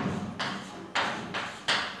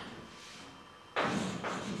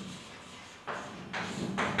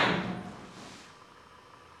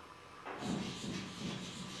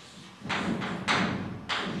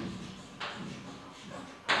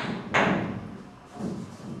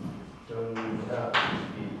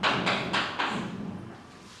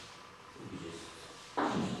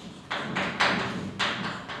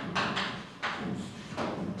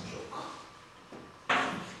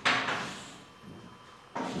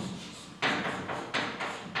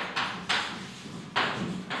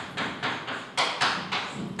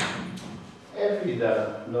 F is the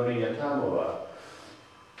nonlinear term over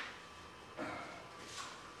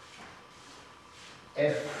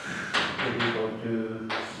F is equal to,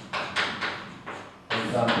 for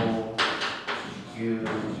example, U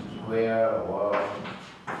square or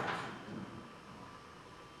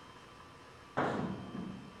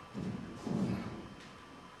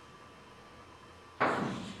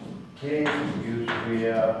K U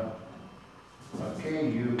square, K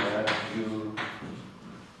U minus U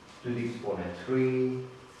to the exponent 3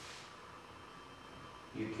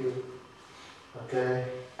 UQ. Okay,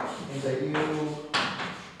 and the U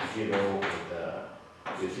 0 with the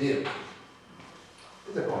U 0.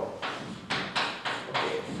 It's a point.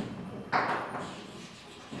 Okay.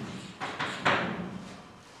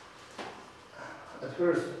 At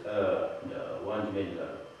first, the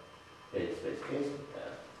one-dimensional space case.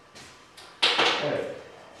 Alright.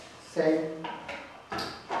 Same.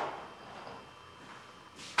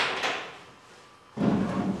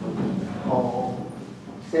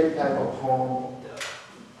 Same type of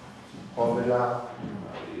formula.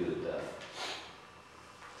 We use the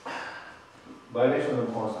vibrational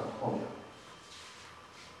constant formula.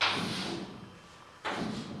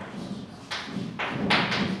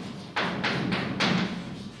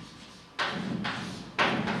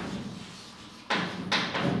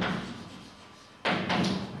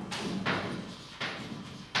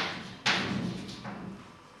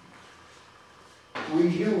 We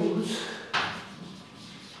use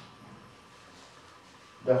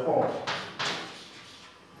the form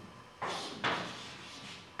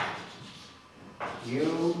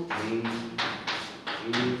U V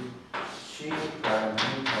is C prime T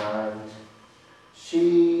times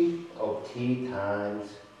C of T times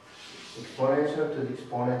exponential to the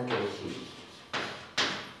exponent kt.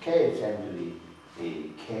 K is sent to the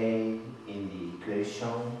K in the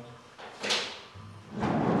equation.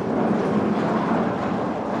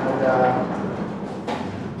 And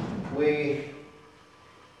we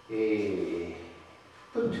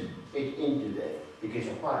put it into the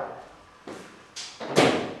equation 5.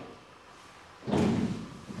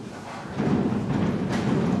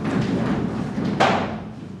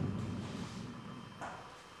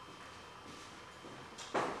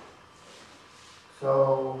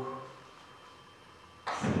 So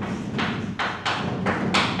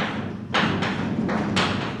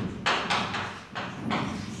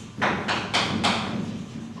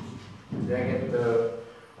then I get the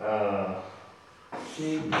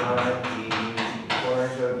C prime T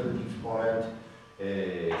exponential to the exponent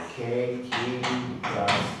kt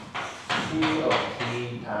plus C of T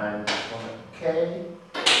times exponent K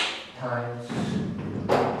times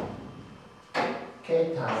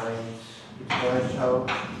exponential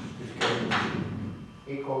is going to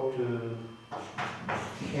be equal to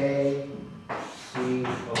K C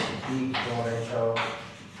of T exponential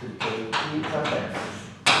to kt plus x.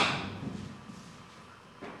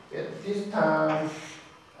 This term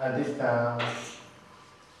and this term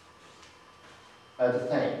are the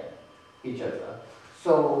same, each other.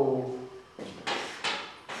 So,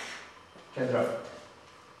 can drop.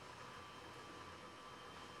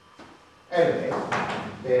 Anyway,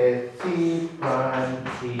 T prime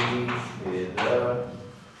T is the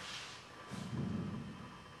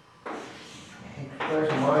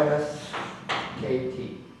expression minus kt.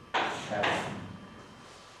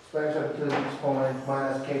 Expression to the exponent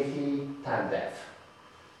minus kt times f.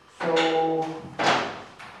 So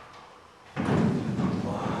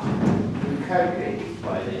we calculate it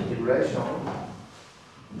by the integration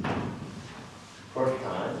first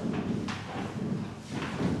time.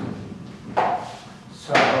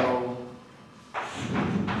 So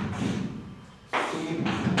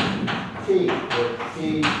T with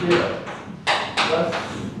T0 plus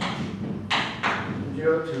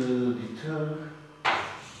 0 to the 2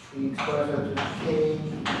 exponential to k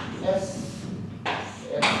s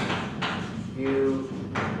f u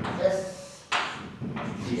s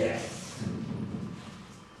ds.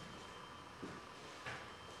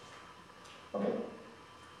 Okay.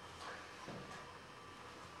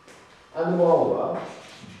 And moreover,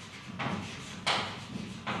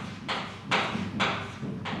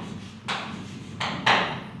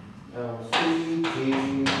 C T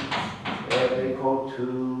equal to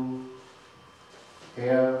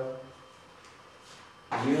here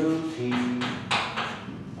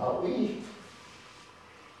ut. We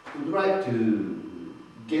would like to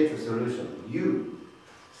get the solution u.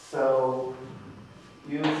 So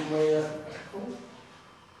u minus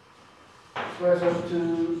expression to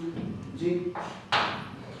g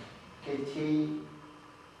kt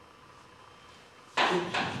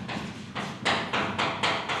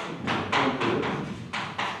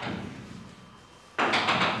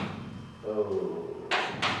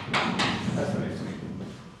that's nice.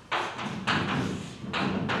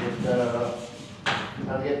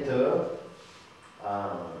 I'll get the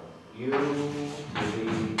u will be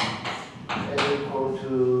equal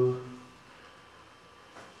to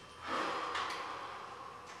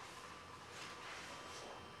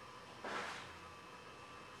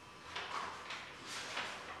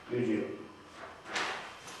u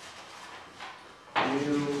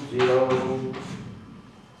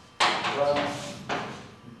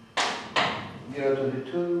 0 to the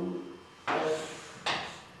 2 f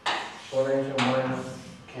exponential minus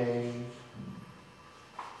k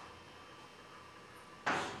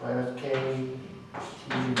t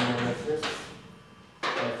minus s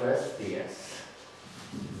fs ds.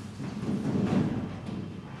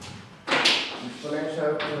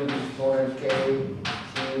 Exponential to the exponent k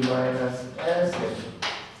t minus s us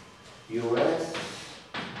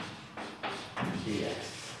ds.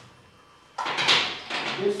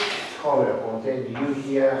 This color contains u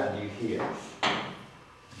here and u here,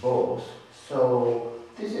 both. So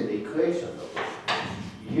this is the equation of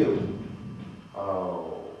u,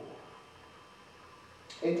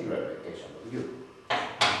 integral equation of u.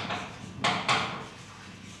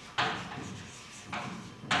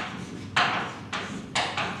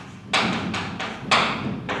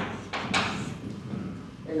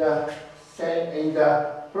 In the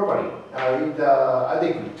property, in the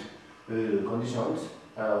adequate conditions,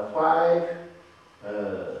 5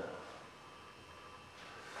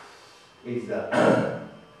 is the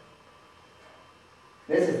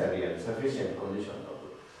necessary and sufficient condition of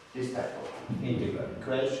this type of integral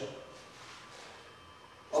equation.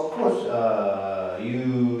 Of course,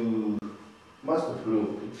 you must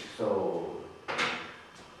prove it, so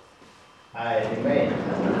I remain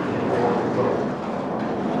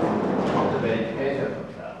on the verification of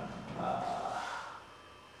the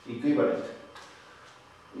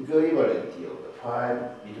equivalency of the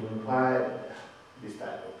 5 between 5, this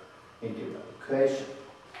type of integral equation.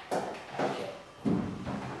 Okay.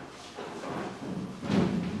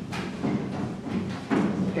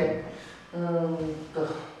 Okay.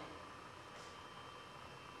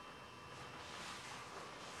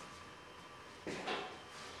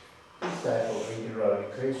 This type of integral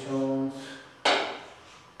equations,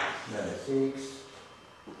 number 6.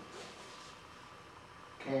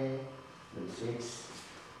 Okay, number 6.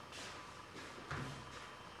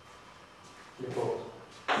 Report.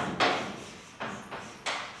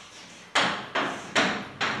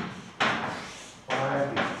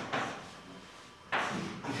 5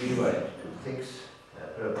 is equivalent to 6.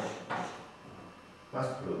 Prove.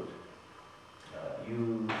 Must prove. You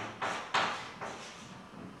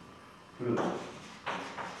prove.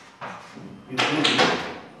 You prove it.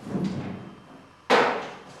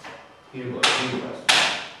 Here was.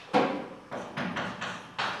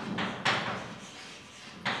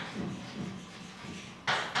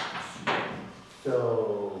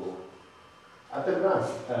 So, at a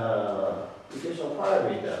glance, equation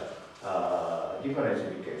 5 is the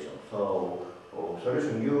differential equation. So,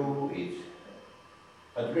 solution U is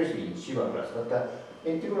at least in C1 class, but the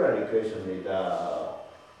integral equation is the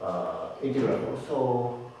integral. So,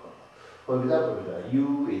 for example, the U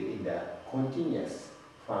is in the continuous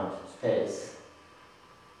function space.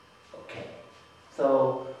 Okay. So,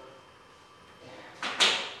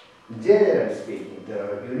 generally speaking, the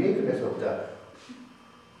uniqueness of the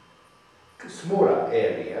smaller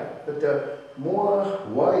area, but the more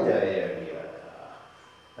wider area,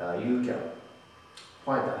 you can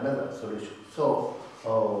find another solution. So,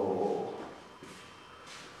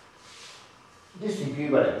 this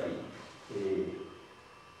equivalency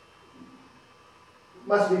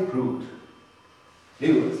must be proved.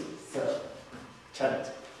 Lewis, so challenge.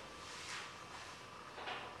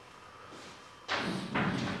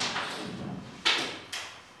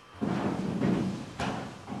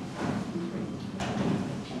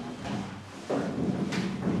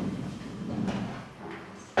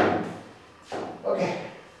 Okay,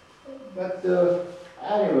 but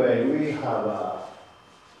anyway, we have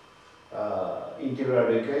integral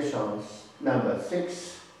equations. Number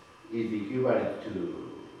 6 is equivalent to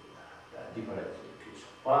the differential equation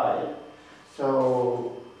 5.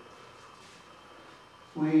 So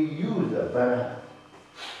we use the Banach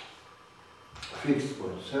fixed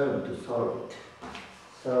point theorem to solve it.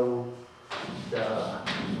 So the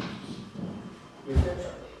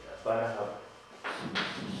essentially the Banach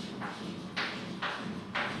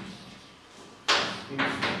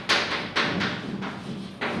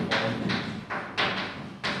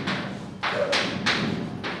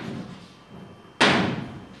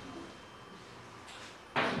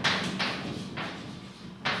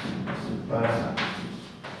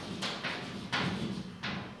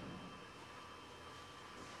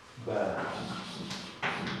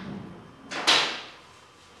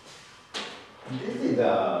this is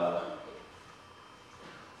the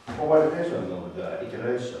formalization of the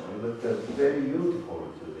iteration, but very beautiful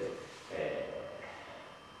to the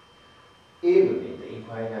even in the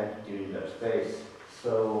infinite dimensional space.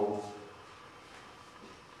 So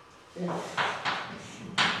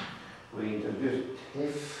we introduced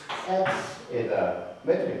if X is a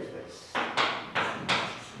metric space,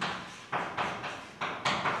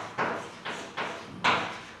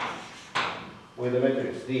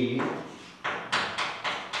 matrix D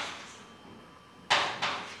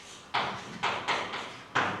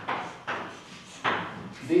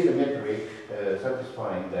is a metric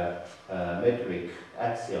satisfying the metric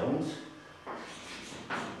axioms.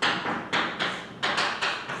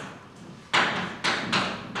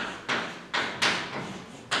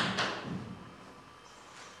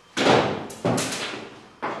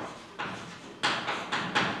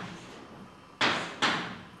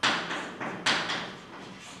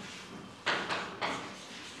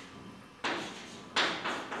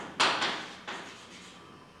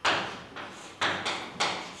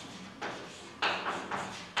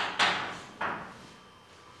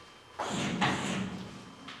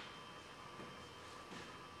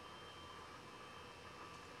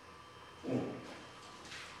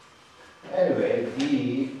 Anyway,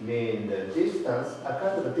 D means the distance,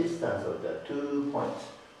 account of the distance of the 2 points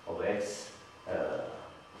of X,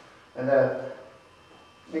 and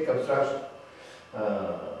make abstraction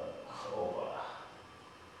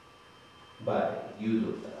by use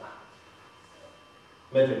of the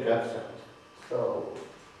metric action. So,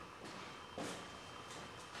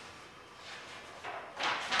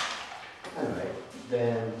 anyway,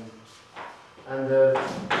 then under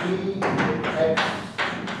P X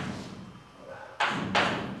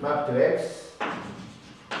map to X,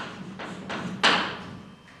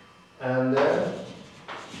 and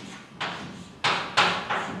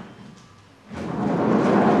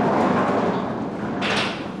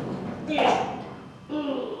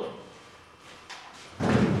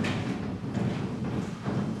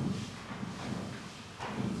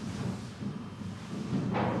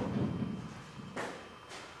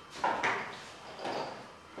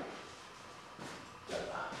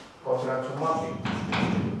construction mapping.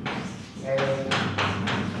 And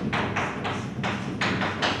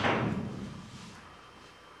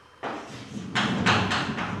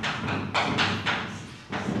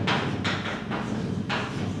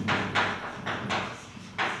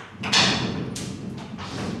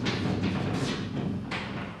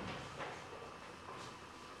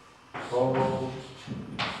so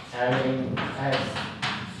having X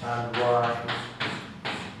and Y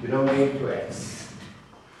belonging to X.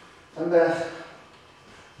 And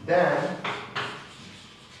then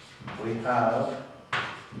we have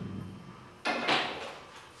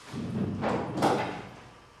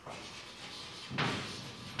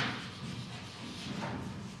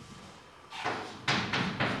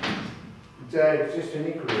the existing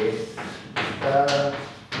nucleus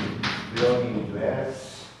belonging to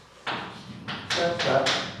X such that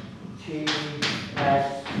T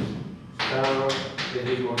X star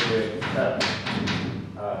is equal to X star.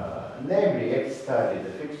 Namely, X star is a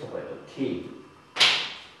fixed point of T.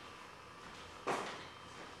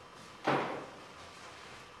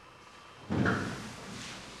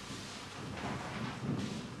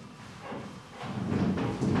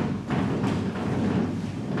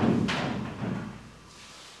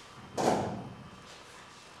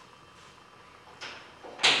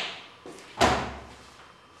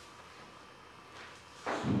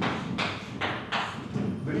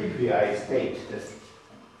 Briefly, I state this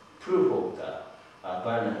proof of the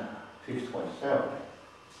Banach fixed point theorem.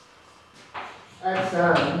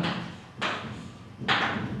 Xn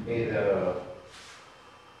is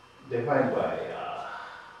defined by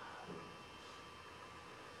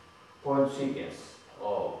point sequence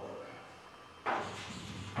of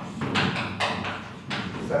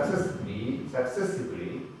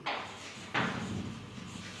successively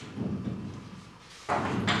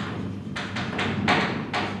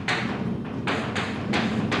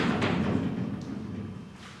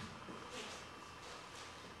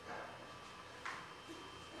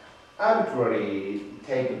arbitrarily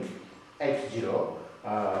take x0,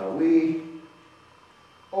 we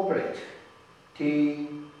operate t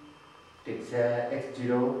takes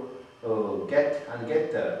x0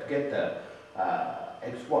 get the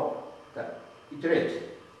x1, iterate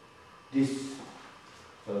this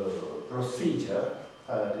procedure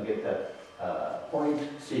to get the point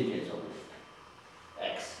sequence of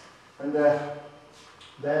x, and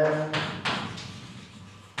then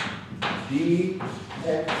d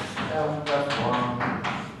x m plus 1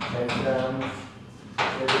 x m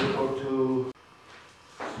is equal to,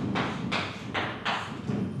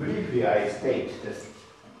 briefly I state this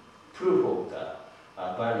proof of the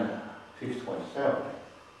Banach fixed point theorem.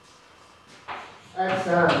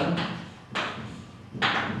 Xn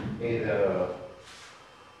is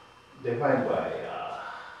defined by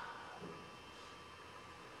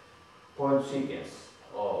point sequence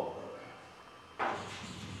of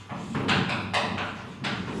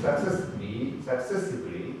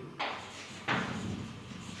successively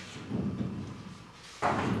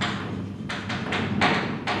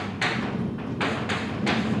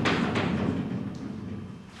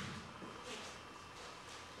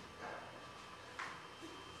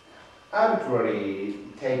arbitrarily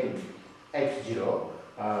take x0,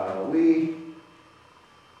 we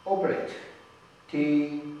operate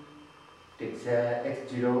t takes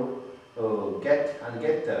x0 get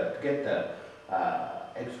the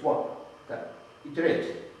x1, iterate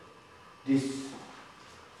this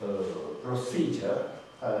procedure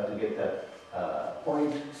to get the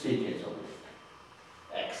point sequence of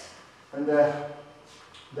x, and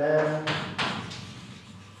then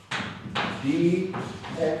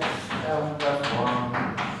dxm plus 1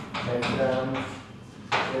 xm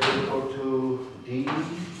is equal to dxm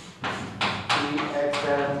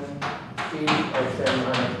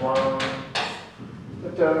minus 1.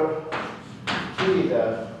 But t the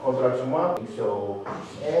contraction 1, so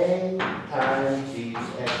a times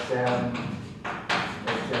dxm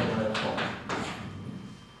minus 1.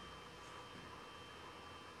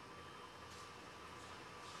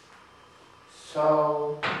 So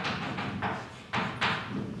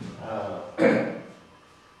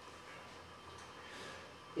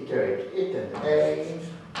iterate it and a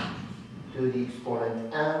to the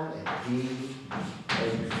exponent m and d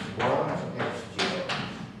x1 x0.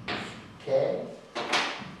 Okay.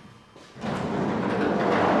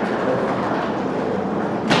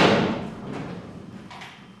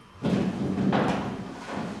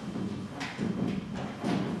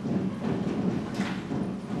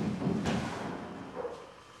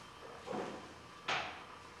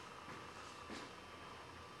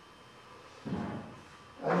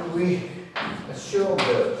 And we assume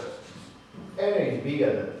that n is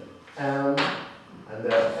bigger than m, and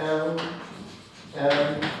that m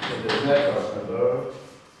is the natural number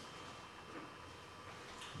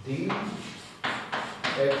d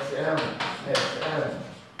xm xm.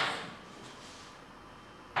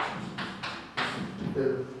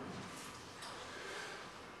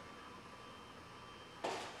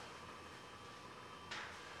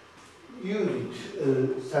 Use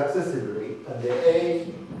it successively, and the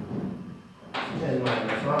a n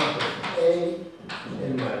minus 1 plus a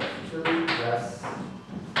n minus 2 plus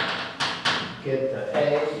get the a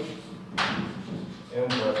m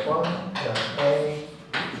plus 1 plus a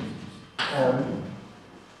m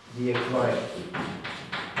dx minus 2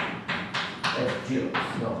 x 0,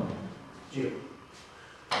 no, 0.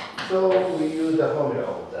 So we use the formula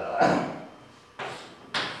of the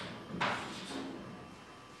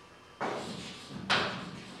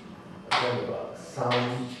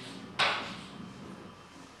sum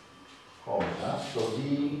formula, so d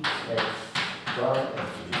x 1 x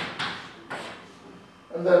 0.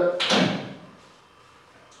 And the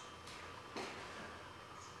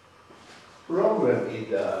problem is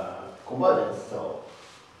the convergence, so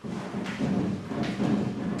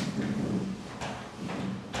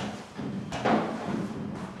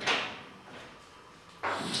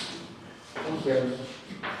we can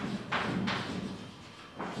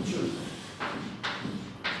choose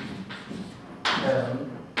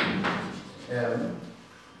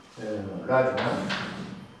large one,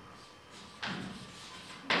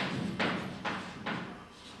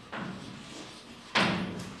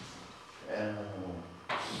 and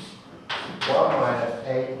 1 minus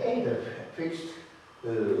a the fixed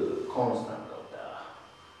constant of the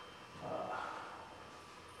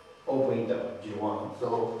open interval G1. So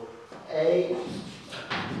a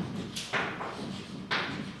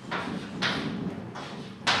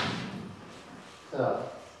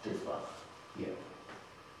this one here.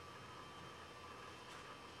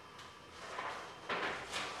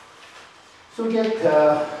 So get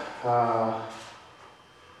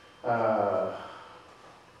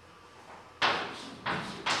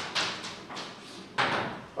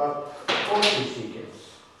but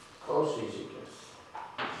Cauchy sequence.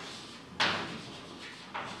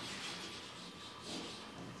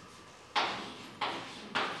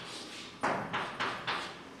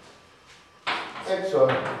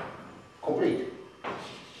 X1 complete.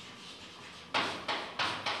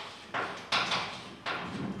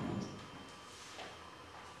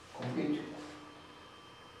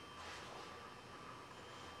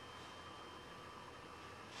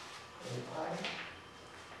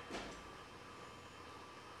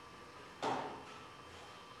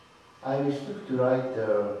 I wish to write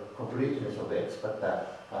the completeness of x, but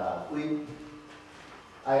we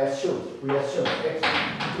assume x is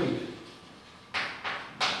complete.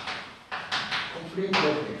 Complete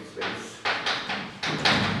metric space.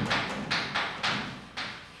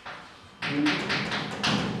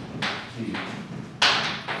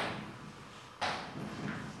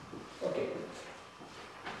 Okay.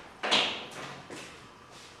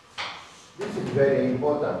 This is very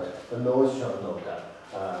important, the notion of the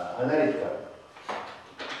analytical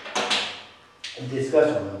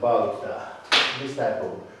discussion about this type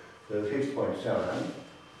of fixed point theorem,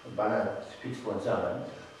 Banach fixed point theorem.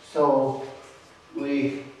 So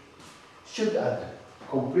we should add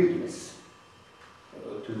completeness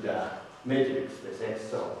to the matrix with X.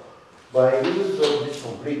 So by use of this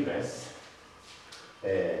completeness,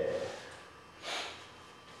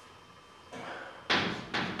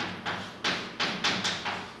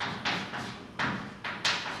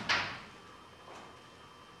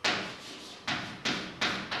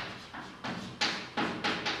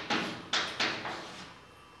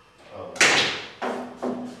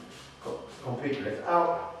 completeness.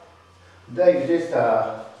 There exists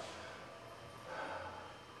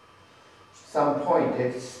some point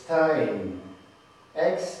x star in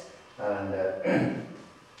X and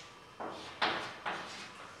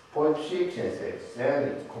point sequence X, then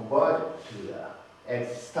it's converted to the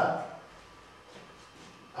X star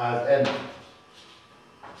as n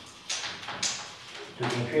to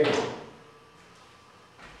infinity.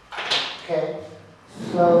 Okay,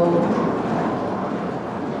 so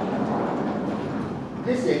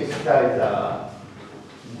this X star is a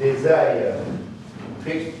desired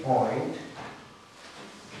fixed point.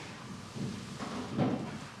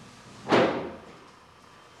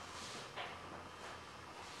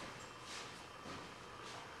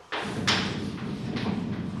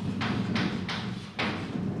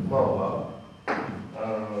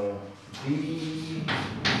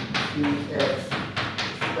 Dx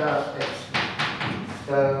star x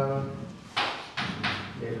star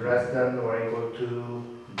is less than or equal to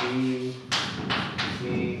d c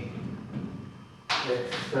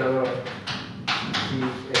x star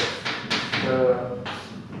dx star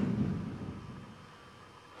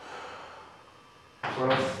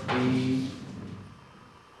plus d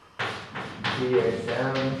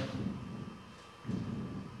dxm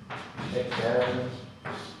xm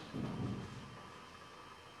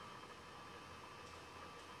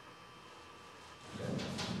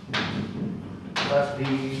plus d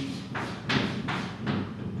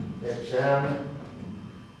xm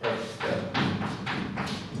x star.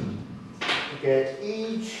 Okay,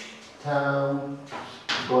 each term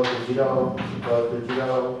go to 0, go to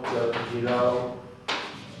 0, go to 0,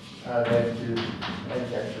 and then to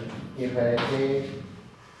infinity.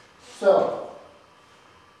 So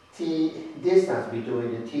t distance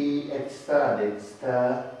between the t x star and x star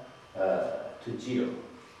to 0.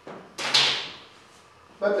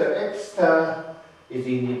 But the x star is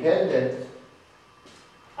independent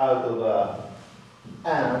out of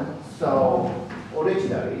m, so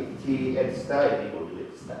originally t x star is equal to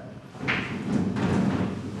x star.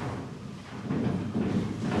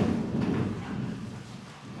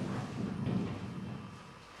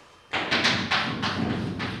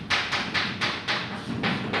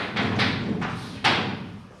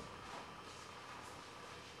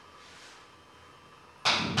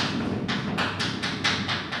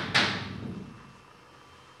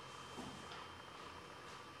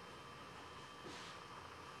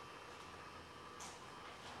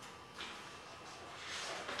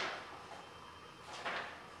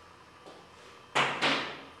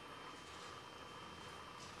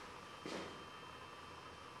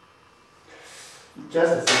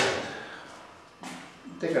 Just a second.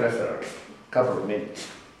 Take a couple of minutes.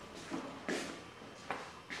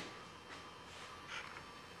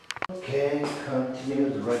 Okay, continue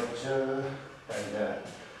the lecture, and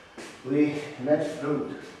we next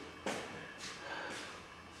root.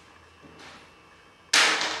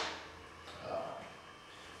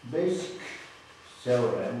 Basic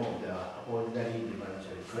theorem of the ordinary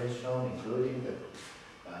differential equation, including the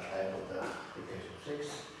type of the equation 6.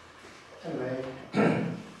 Anyway,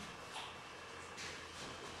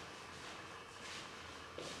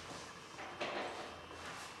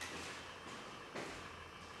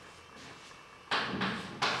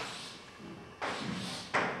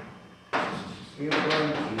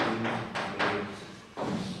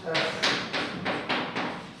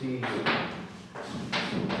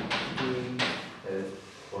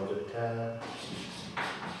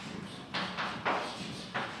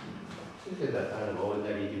 this is a kind of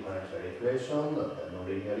ordinary differential equation of the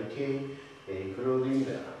nonlinearity, including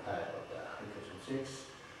the type of the equation 6,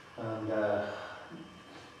 and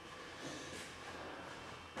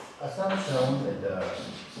assumption that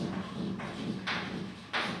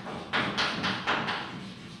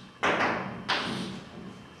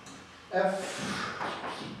f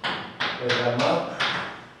is a map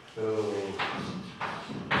to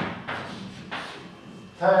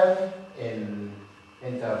time in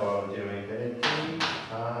interval during infinity,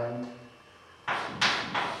 and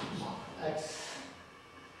x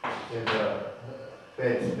is a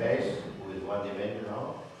phase space with one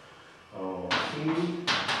dimensional. T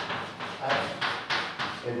at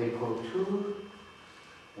n equal to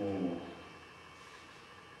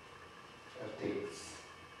this.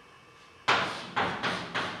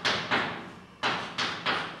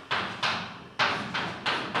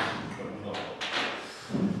 No,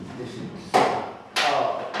 this is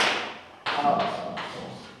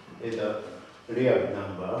is a real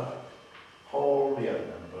number, whole real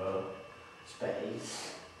number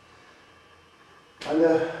space,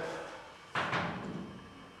 and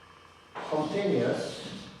continuous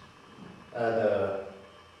the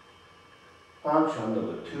function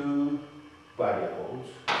of two variables,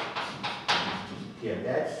 t and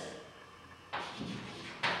x,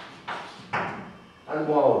 and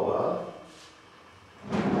moreover,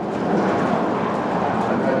 a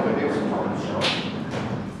kind of exponential.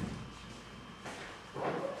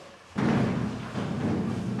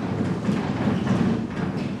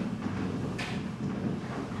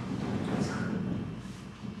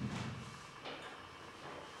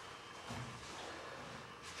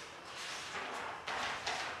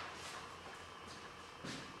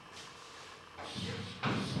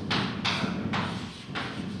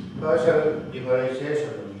 Partial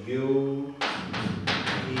differentiation of u,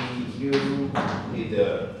 u is the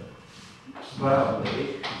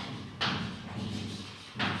boundary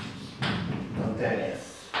continuous.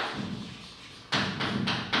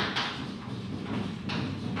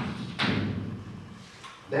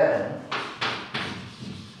 Then,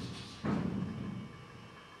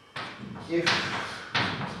 if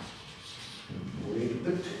we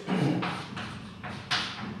put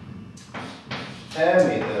m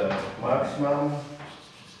is the maximum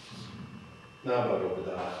number of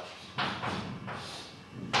the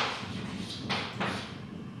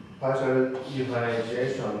partial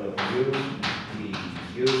differentiation of u,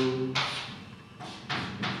 u,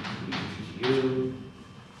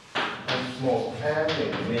 and small m is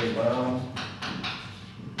the minimum,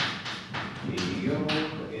 u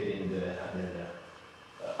is in the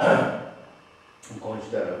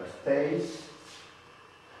considered space,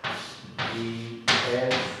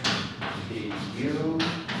 S, du,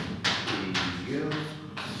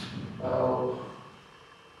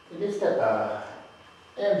 it is that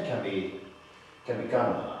m can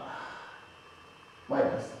become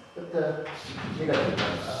minus, but negative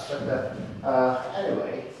number. But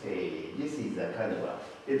anyway, this is a kind of a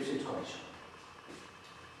deficit condition.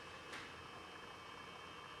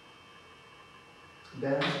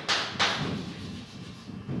 Then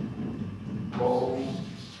go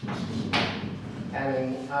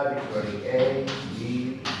any arbitrary a,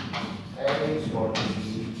 b, a small b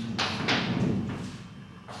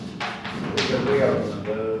with a real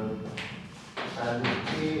number and t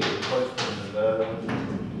is constant number.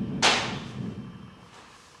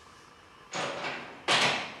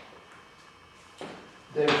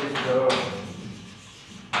 There is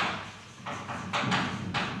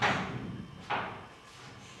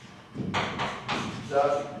the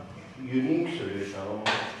unique solution.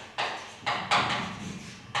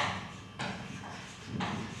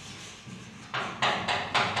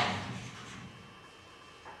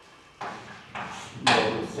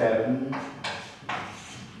 Node 7.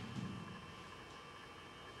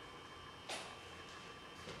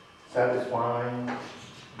 Satisfying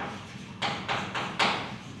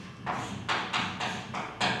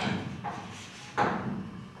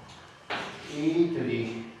e to the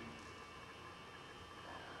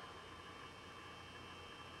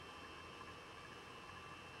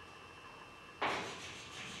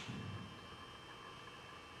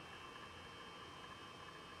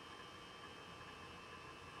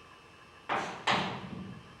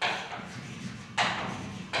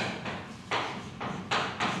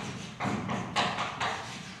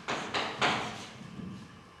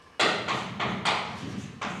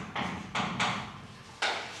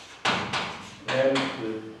m to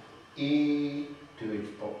e to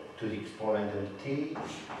the exponent of t,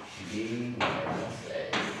 b minus a.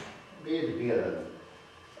 b is bigger than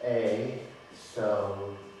a,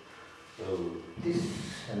 so this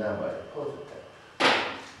number is positive.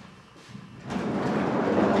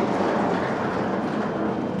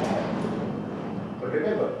 But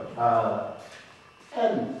remember,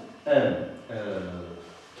 n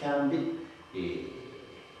can be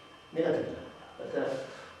negative number, but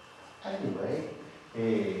anyway,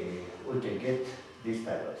 we can get this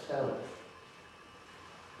type of salad.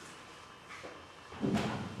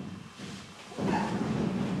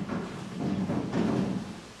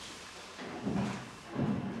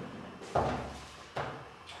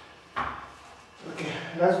 Okay,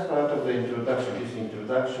 last part of the introduction, this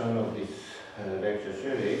introduction of this lecture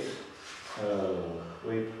series.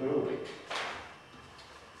 we prove it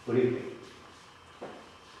briefly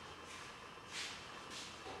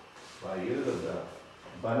by use of the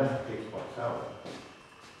Banach theorem.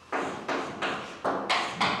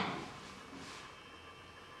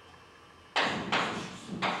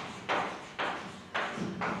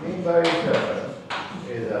 Mean value theorem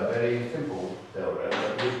is a very simple theorem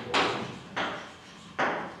but useful.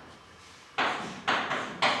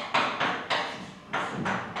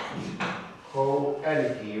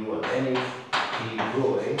 Co-additive of any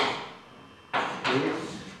degree is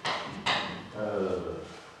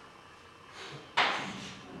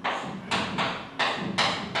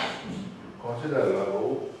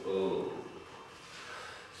considerable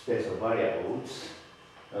space of variables,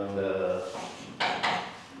 and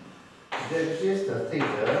there exists a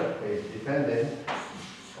theta is dependent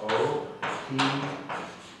on T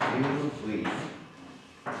U V,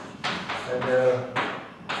 and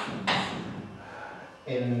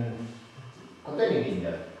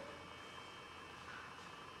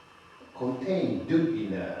contained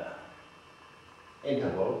in the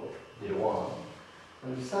interval 0,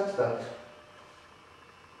 1, and such that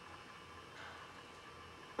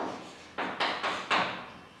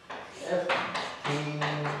F T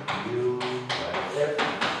U by F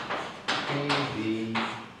T V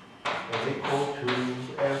is equal to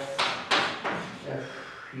F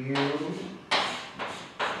U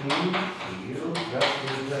T U plus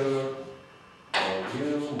the U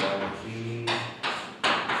minus V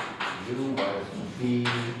U minus V,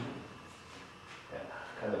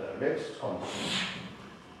 kind of a mixed constant.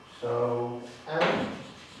 So M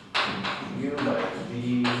U minus V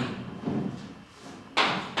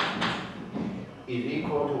is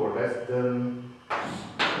equal to or less than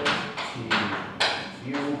F T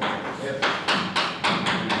U minus F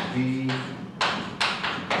V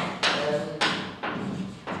M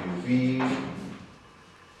U V,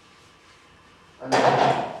 and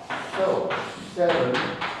so 7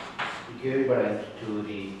 equivalent to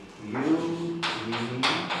the U V is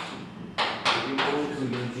equal to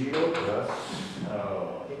U0 plus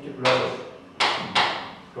integral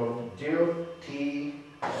from 0 T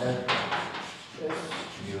F S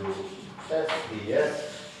U S ds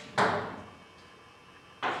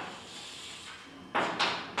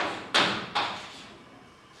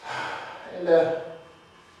and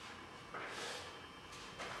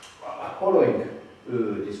following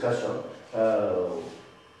discussion,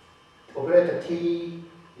 operator T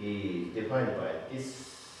is defined by this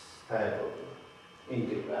type of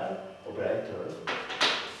integral operator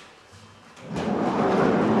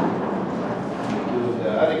to the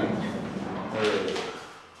adequate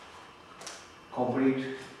complete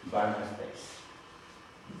Banach space.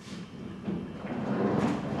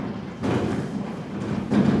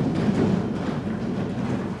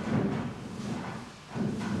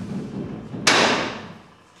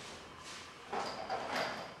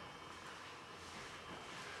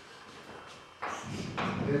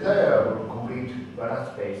 The desirable complete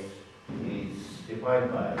Banach space is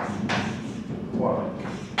defined by formula.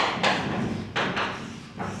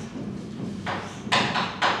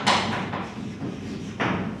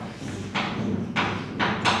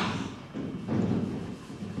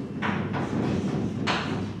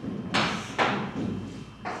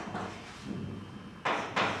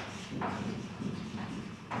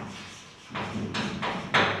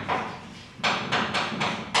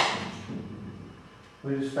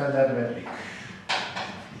 With standard metric.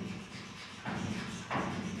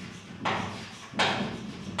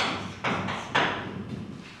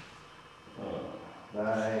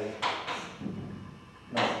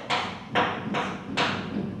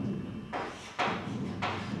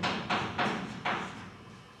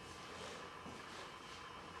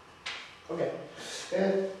 Okay.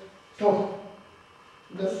 So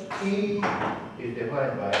the T is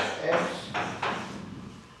defined by X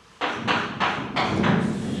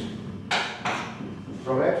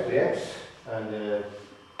from X to X and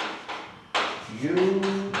U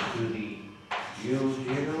to the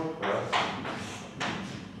U0 plus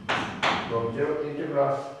from 0 to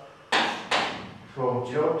integral from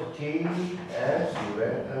 0 to T as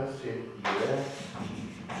US US.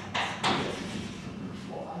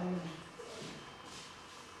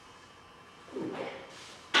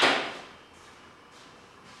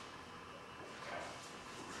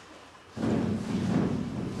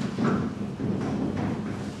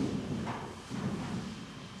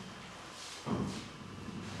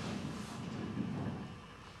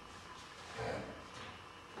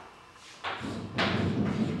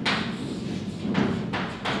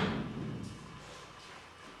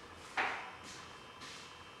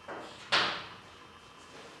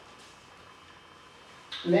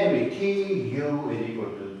 namely tu is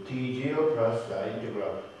equal to t0 plus the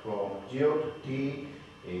integral from 0 to t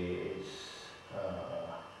is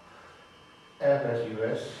L plus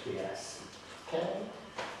us ds. Okay,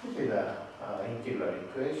 this is the integral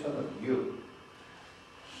equation of u.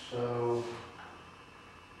 So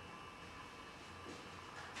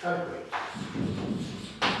calculate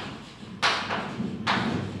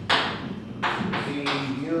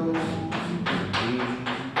du d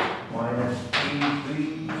minus dv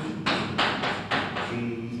d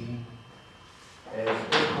is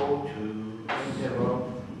equal to interval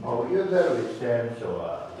of user with sense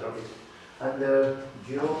or under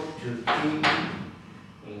 0 to t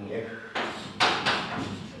in f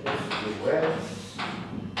is us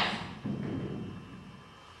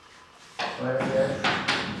minus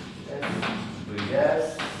f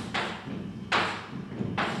s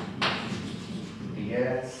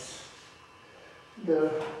ds the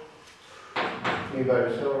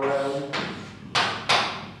universal round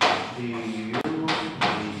du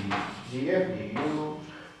df du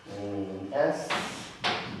s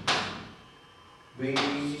v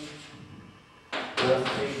plus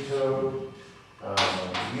theta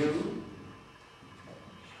u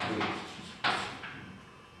v.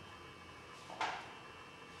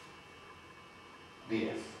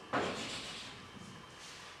 ds.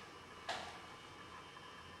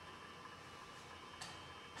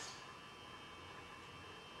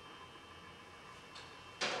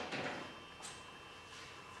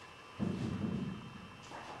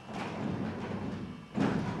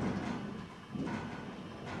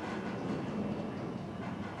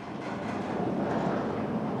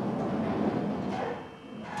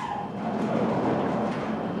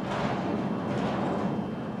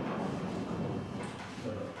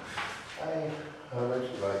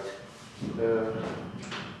 Let's write the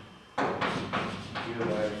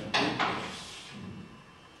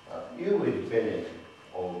u is dependent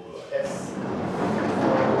over s.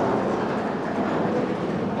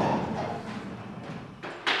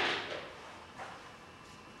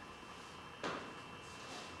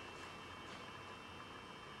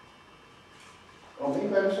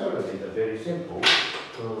 Omega solid is very simple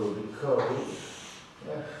because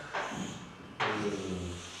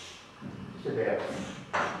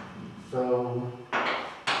so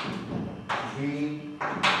v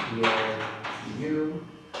u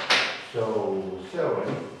so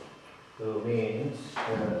theorem means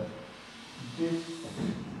this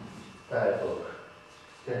type of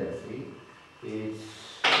tendency is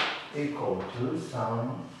equal to some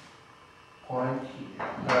point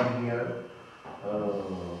here.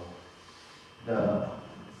 The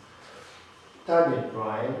tangent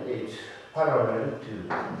line is parallel to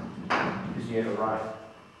this yellow line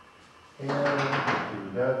and to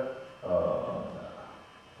the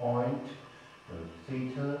point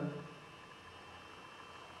theta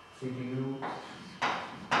CDU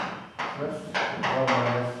plus 1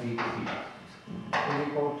 minus CT is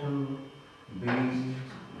equal to B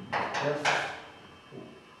plus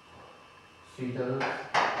theta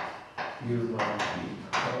U minus B.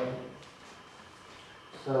 Okay.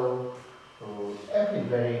 So F is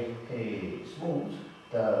very smooth.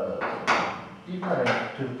 The different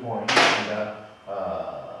 2 points in the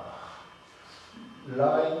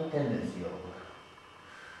line tendency of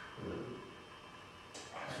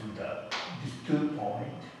this 2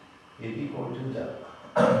 point is equal to the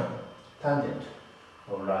tangent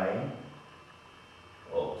of line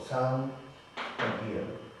of some here.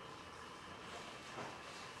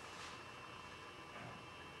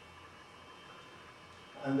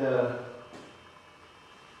 And the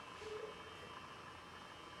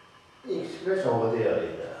expression over there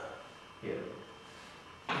is here.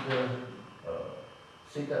 The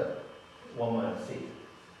theta 1 minus theta.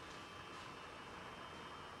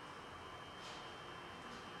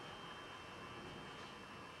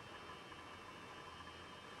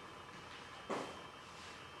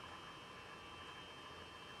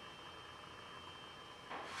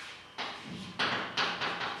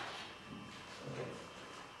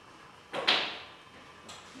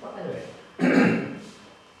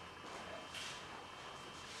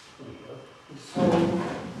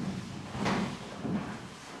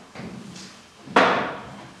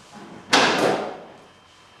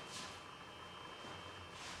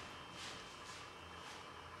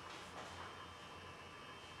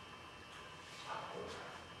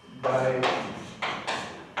 By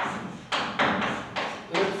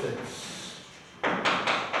ellipsis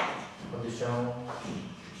condition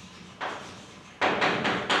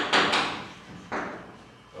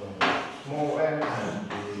small n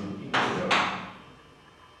and integral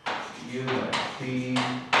u minus p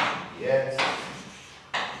dx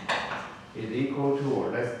is equal to or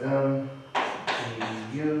less than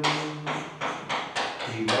du d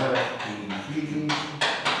minus dg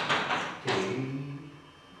t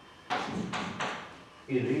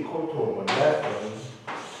is equal to or less than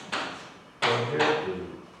compared to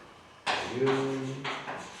u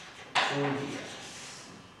ds.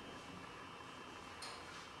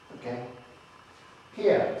 Okay.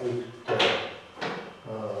 Here we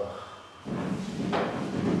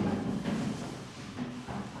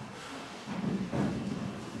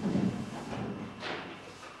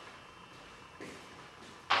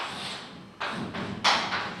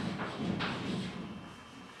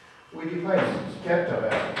define capital L,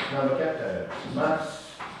 non-capital L, mass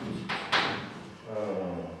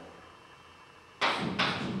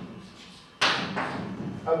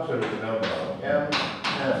absolute number of M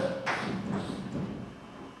and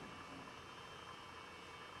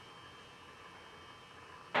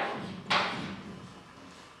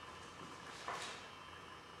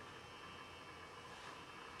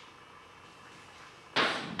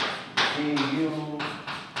du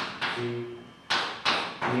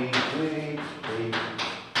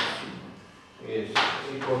is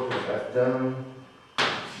equal to less than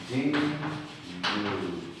d u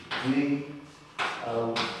d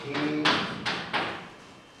of t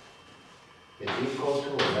is equal to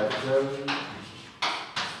less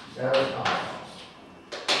than r.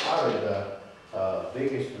 R is the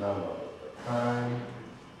biggest number of the time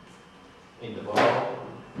in the ball.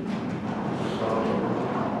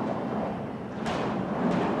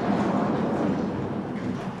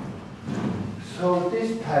 So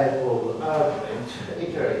this type of argument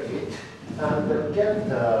iterated and get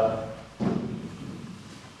the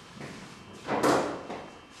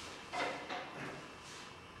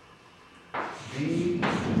d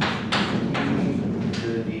to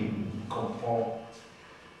the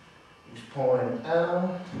exponent m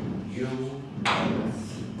u minus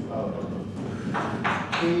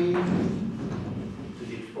t to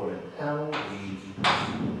the exponent m v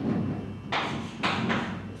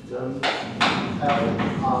then L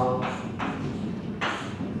R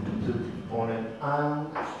to the exponent m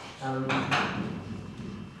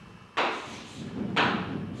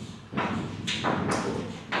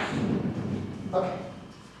okay.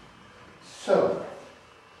 So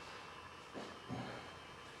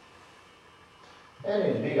n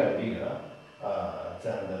is bigger and bigger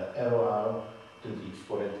than the LR to the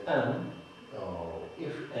exponent m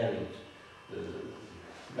if n is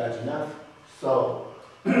large enough. So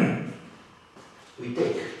we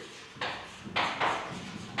take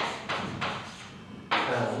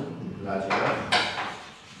n large enough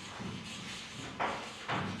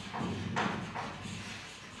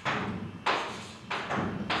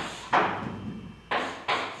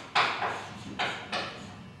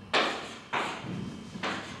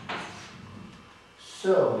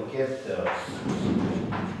so we get the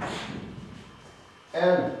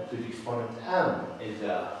n to the exponent m is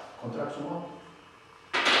a contraction one.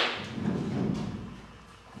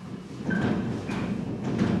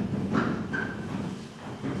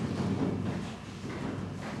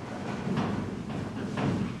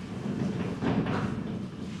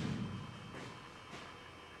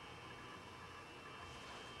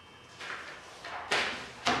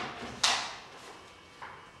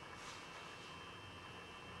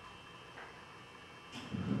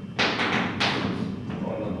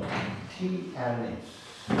 T and its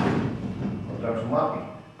contraction mapping.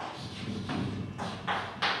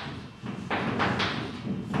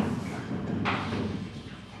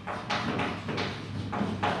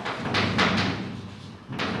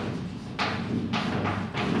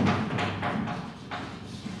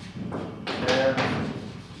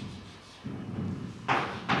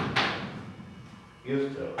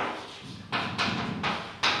 Use the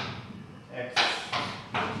x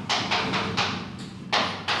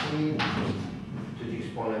t to the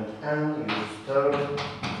exponent n, use term,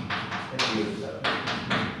 and use term.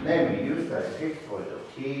 Namely, use the fixed point of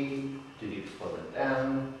t to the exponent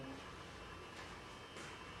n.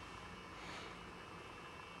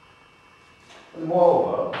 And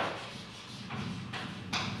moreover,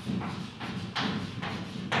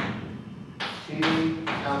 t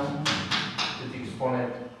m to the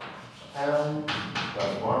exponent n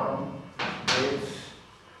plus 1 is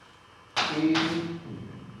t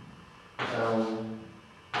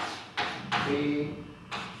t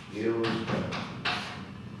use term.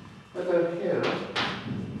 But here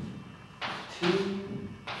t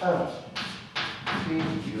m t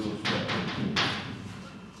use term.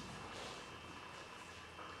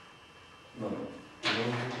 No.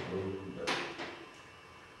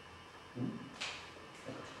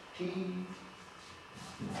 T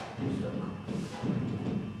is the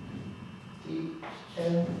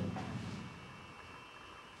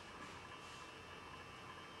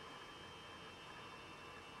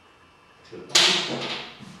Tn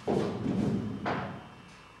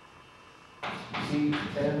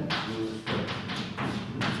u star.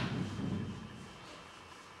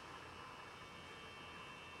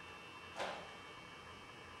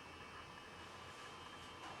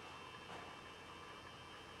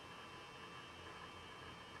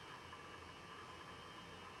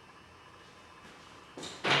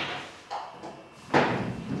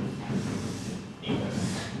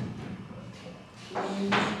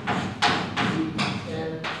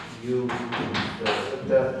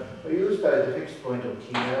 U star is the fixed point of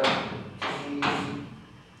T now.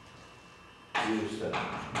 T U star.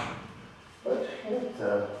 But here's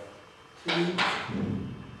the T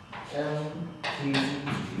M T U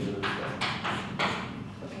star.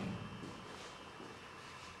 Okay.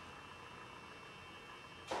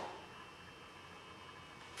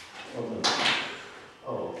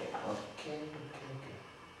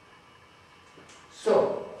 So,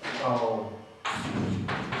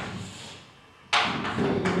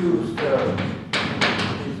 U star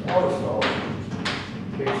is also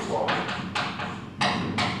fixed point.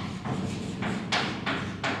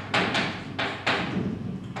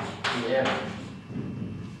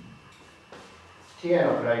 Tn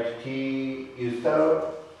of right T U star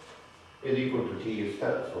is equal to T U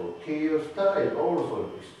star. So T U star is also a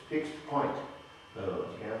fixed point.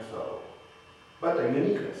 So, but a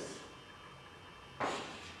uniqueness.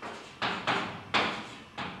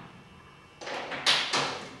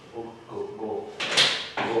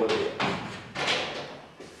 Go there.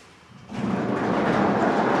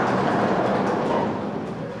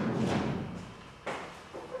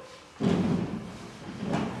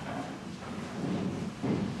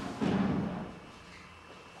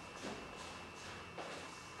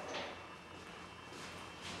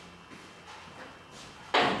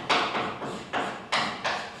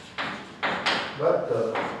 But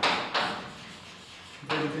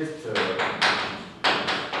there is this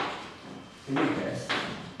uniqueness.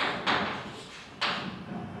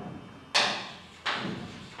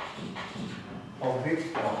 Of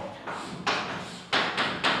fixed point.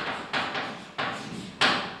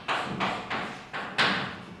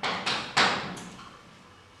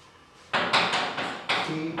 T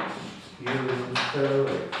U star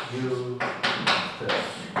U star.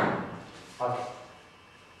 Okay.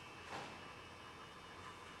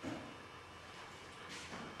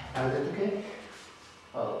 Is it okay?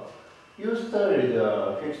 U star is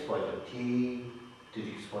a fixed point of T to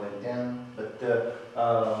the exponent n, but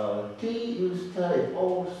T U star is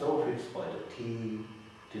also fixed point of T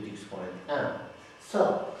to the exponent n.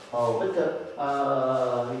 So, but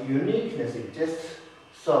the uniqueness is just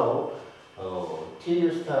so T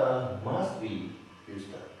U star must be U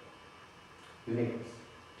star. Uniqueness.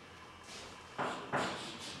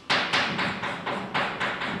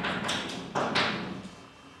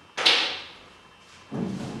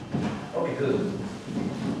 Okay, good.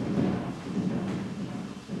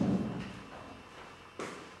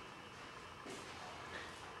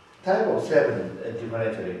 Type of 7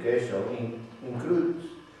 differential equation includes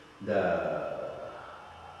the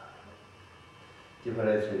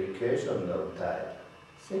differential equation of type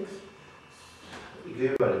 6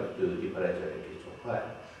 equivalent to differential equation 5.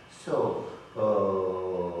 So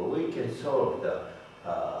we can solve the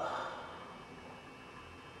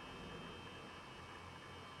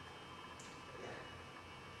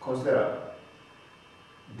consider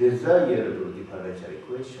desirable differential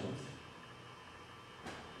equations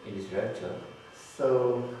in this lecture.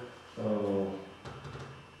 So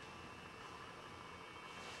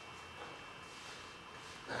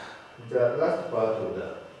the last part of the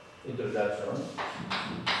introduction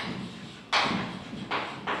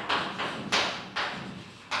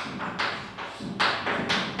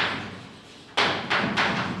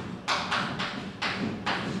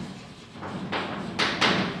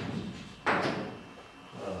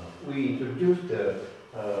we introduced the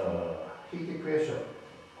heat equation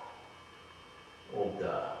of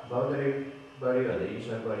the boundary value and the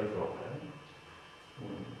initial value problem.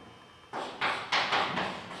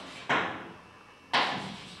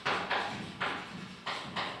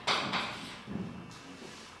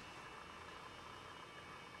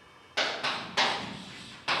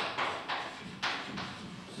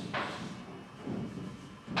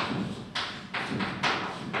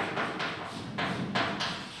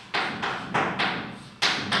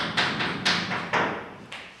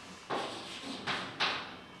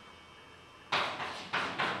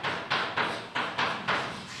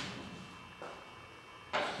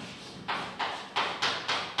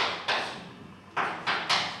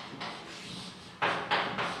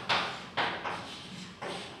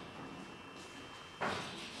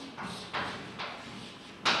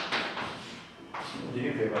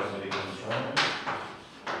 delivery boundary condition.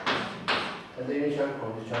 And the initial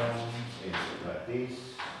condition is like this.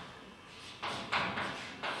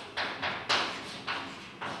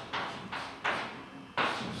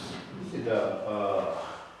 This is the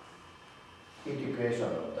integration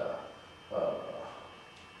of the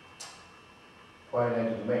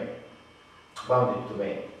finite domain, bounded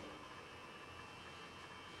domain.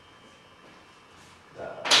 The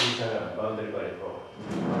initial boundary variable.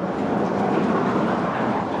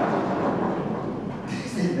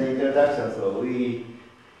 This is the introduction, so we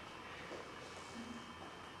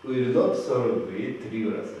will not solve it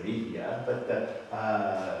rigorously here, but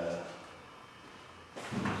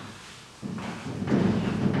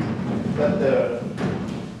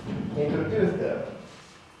introduce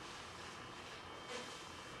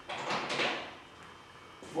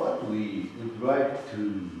what we would like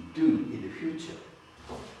to do in the future.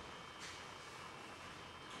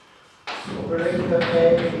 Operator A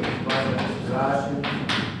is minus Gaussian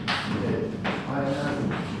minus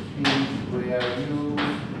B square U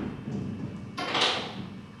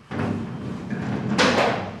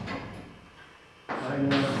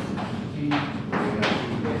minus B square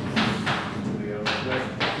U plus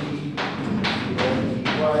B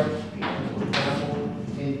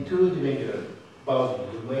in two-dimensional bounded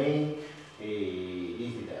domain.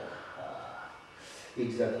 This is the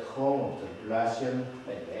exact form of the Gaussian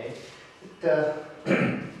anyway.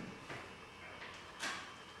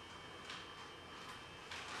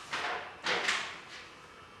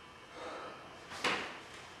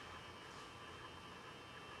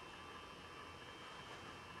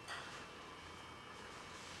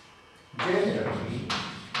 Generally,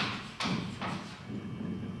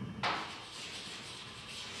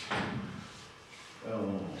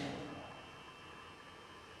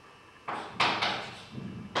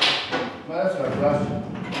 minus or Gaussian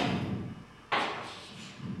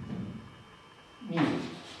means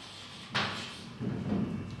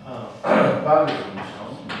boundary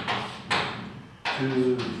condition to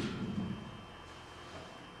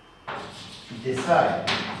decide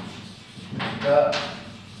the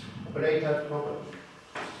operator property.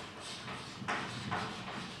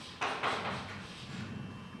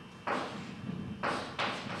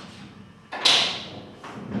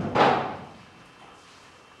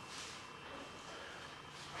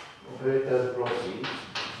 Operator property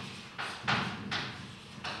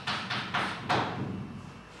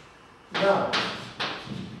now.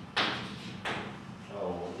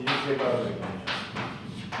 Dirichlet boundary condition.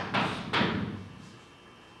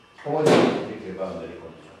 Homogeneous Dirichlet boundary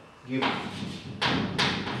condition. Give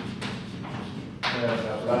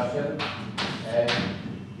Gaussian and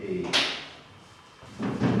a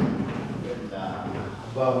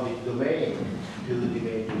bounded domain,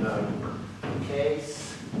 two-dimensional case.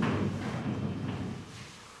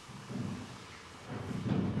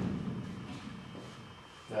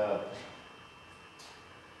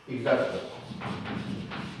 Exactly.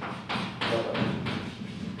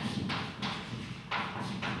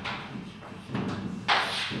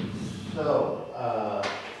 So,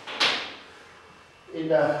 in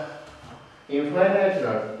the infinite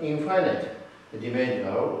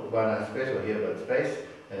dimensional Banach space or Hilbert space,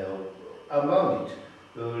 unbounded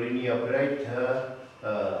linear operator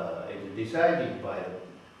is decided by the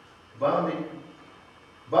boundary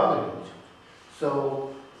condition. So,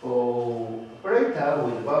 operator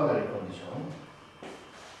with boundary condition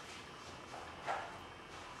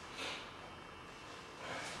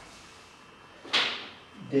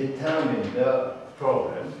determine the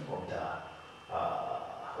problem of the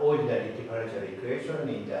ordinary differential equation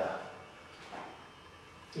in the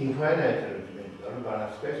infinite dimensional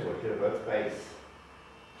Banach space or Hilbert space.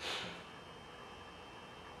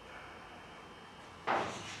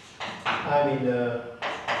 I mean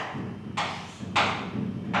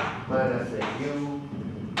minus u,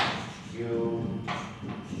 0,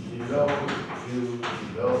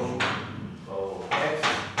 x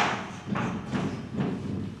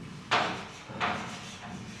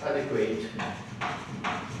adequate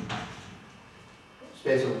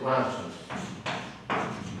space of functions.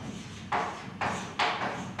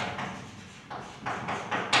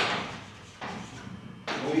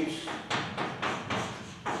 Which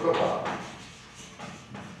proper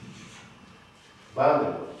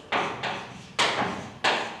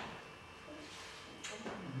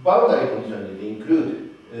boundary condition is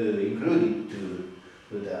included to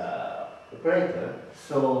the operator, so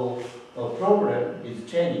a problem is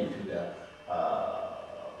changing to the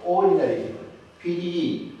ordinary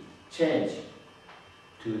PDE change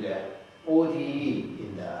to the ODE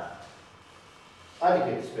in the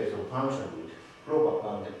adequate space of function with proper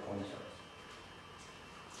boundary conditions.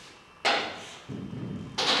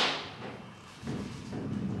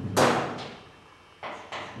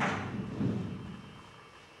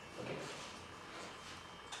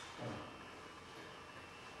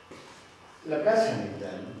 Laplacian is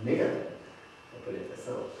a negative operator,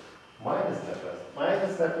 so minus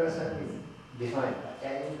Laplacian is defined by A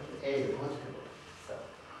is positive. So,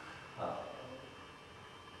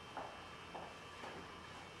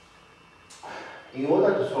 in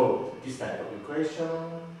order to solve this type of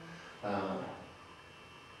equation,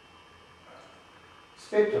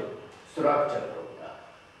 spectral structure of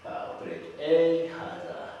the operator A has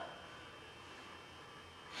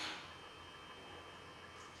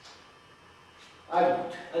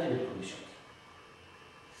adequate conditions.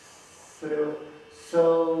 So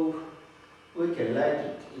we can write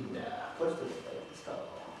it in the positive way. So,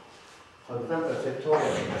 for example,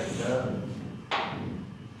 sectorial is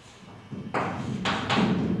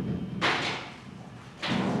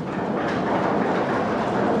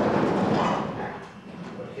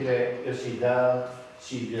Yoshida,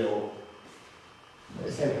 Shibyo,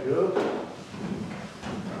 Senku,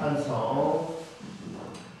 and so on.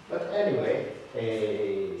 But anyway,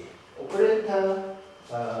 operator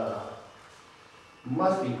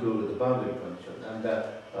must include the boundary condition, and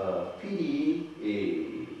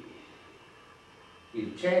PDE is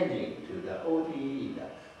changing to the ODE in the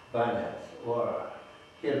Banach or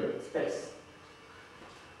Hilbert space.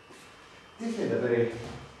 This is a very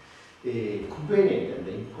convenient and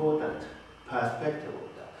important perspective of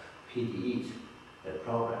the PDE's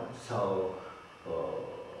problem. So,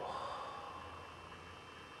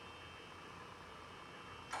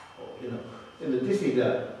 this is the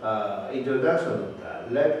introduction of the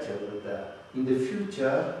lecture. In the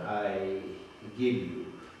future, I give you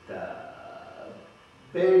the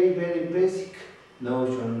very, very basic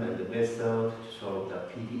notion and the method to solve the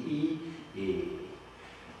PDE,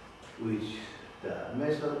 which the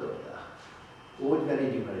method of the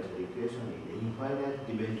ordinary differential equation in the infinite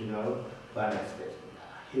dimensional Banach space, in the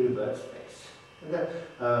Hilbert space. And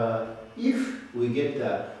if we get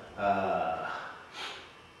the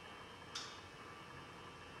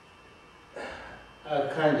a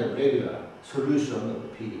kind of regular solution of the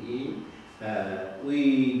PDE,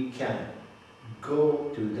 we can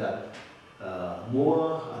go to the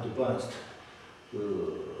more advanced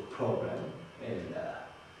problem and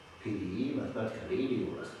PDE, mathematical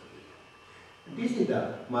rigorously. This is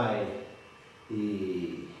my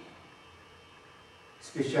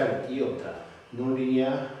specialty of the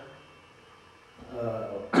nonlinear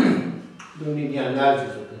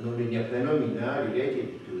analysis of the nonlinear phenomena related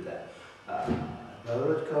to the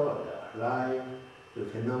biological and life, the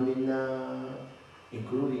phenomena,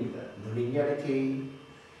 including the nonlinearity.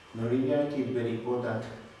 Nonlinearity is very important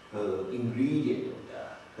ingredient of the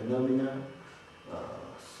phenomena.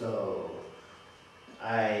 So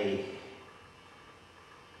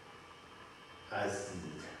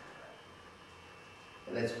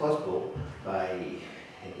as possible, I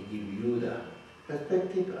give you the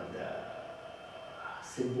perspective and the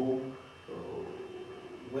simple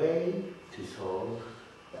way to solve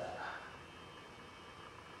the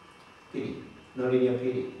PD, nonlinear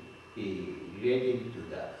PD, related to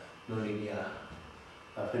the nonlinear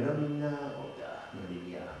phenomena of the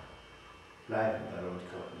nonlinear life and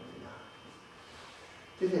biological phenomena.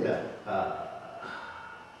 This is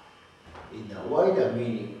in a wider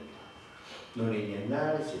meaning, nonlinear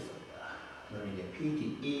analysis of the nonlinear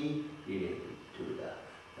PDE related to the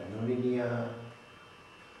nonlinear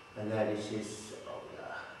analysis of the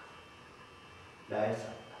life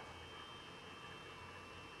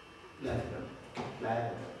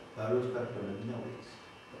and biological phenomena with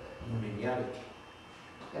nonlinearity.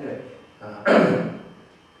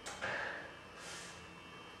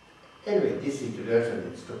 Anyway, this introduction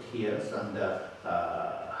is stopped here, and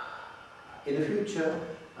in the future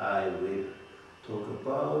I will talk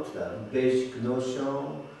about the basic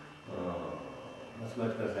notion,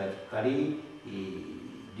 mathematical scientifically,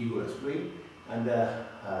 rigorously, and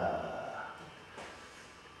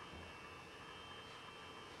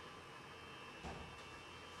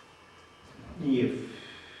near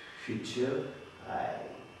future I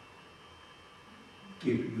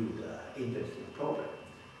give you the interesting problem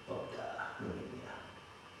of the nonlinear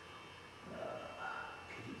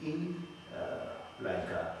PDE, like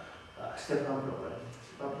a Stefan problem.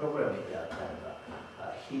 Stefan problem is a kind of a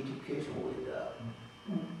heat equation with a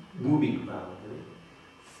moving boundary.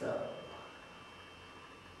 So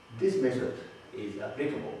this method is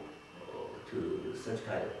applicable to such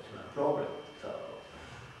kind of problem. So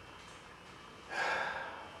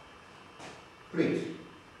please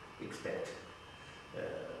expect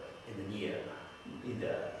in the near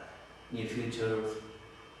future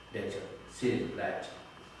lecture, series lecture.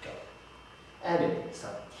 Anyway, so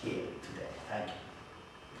here today. Thank you.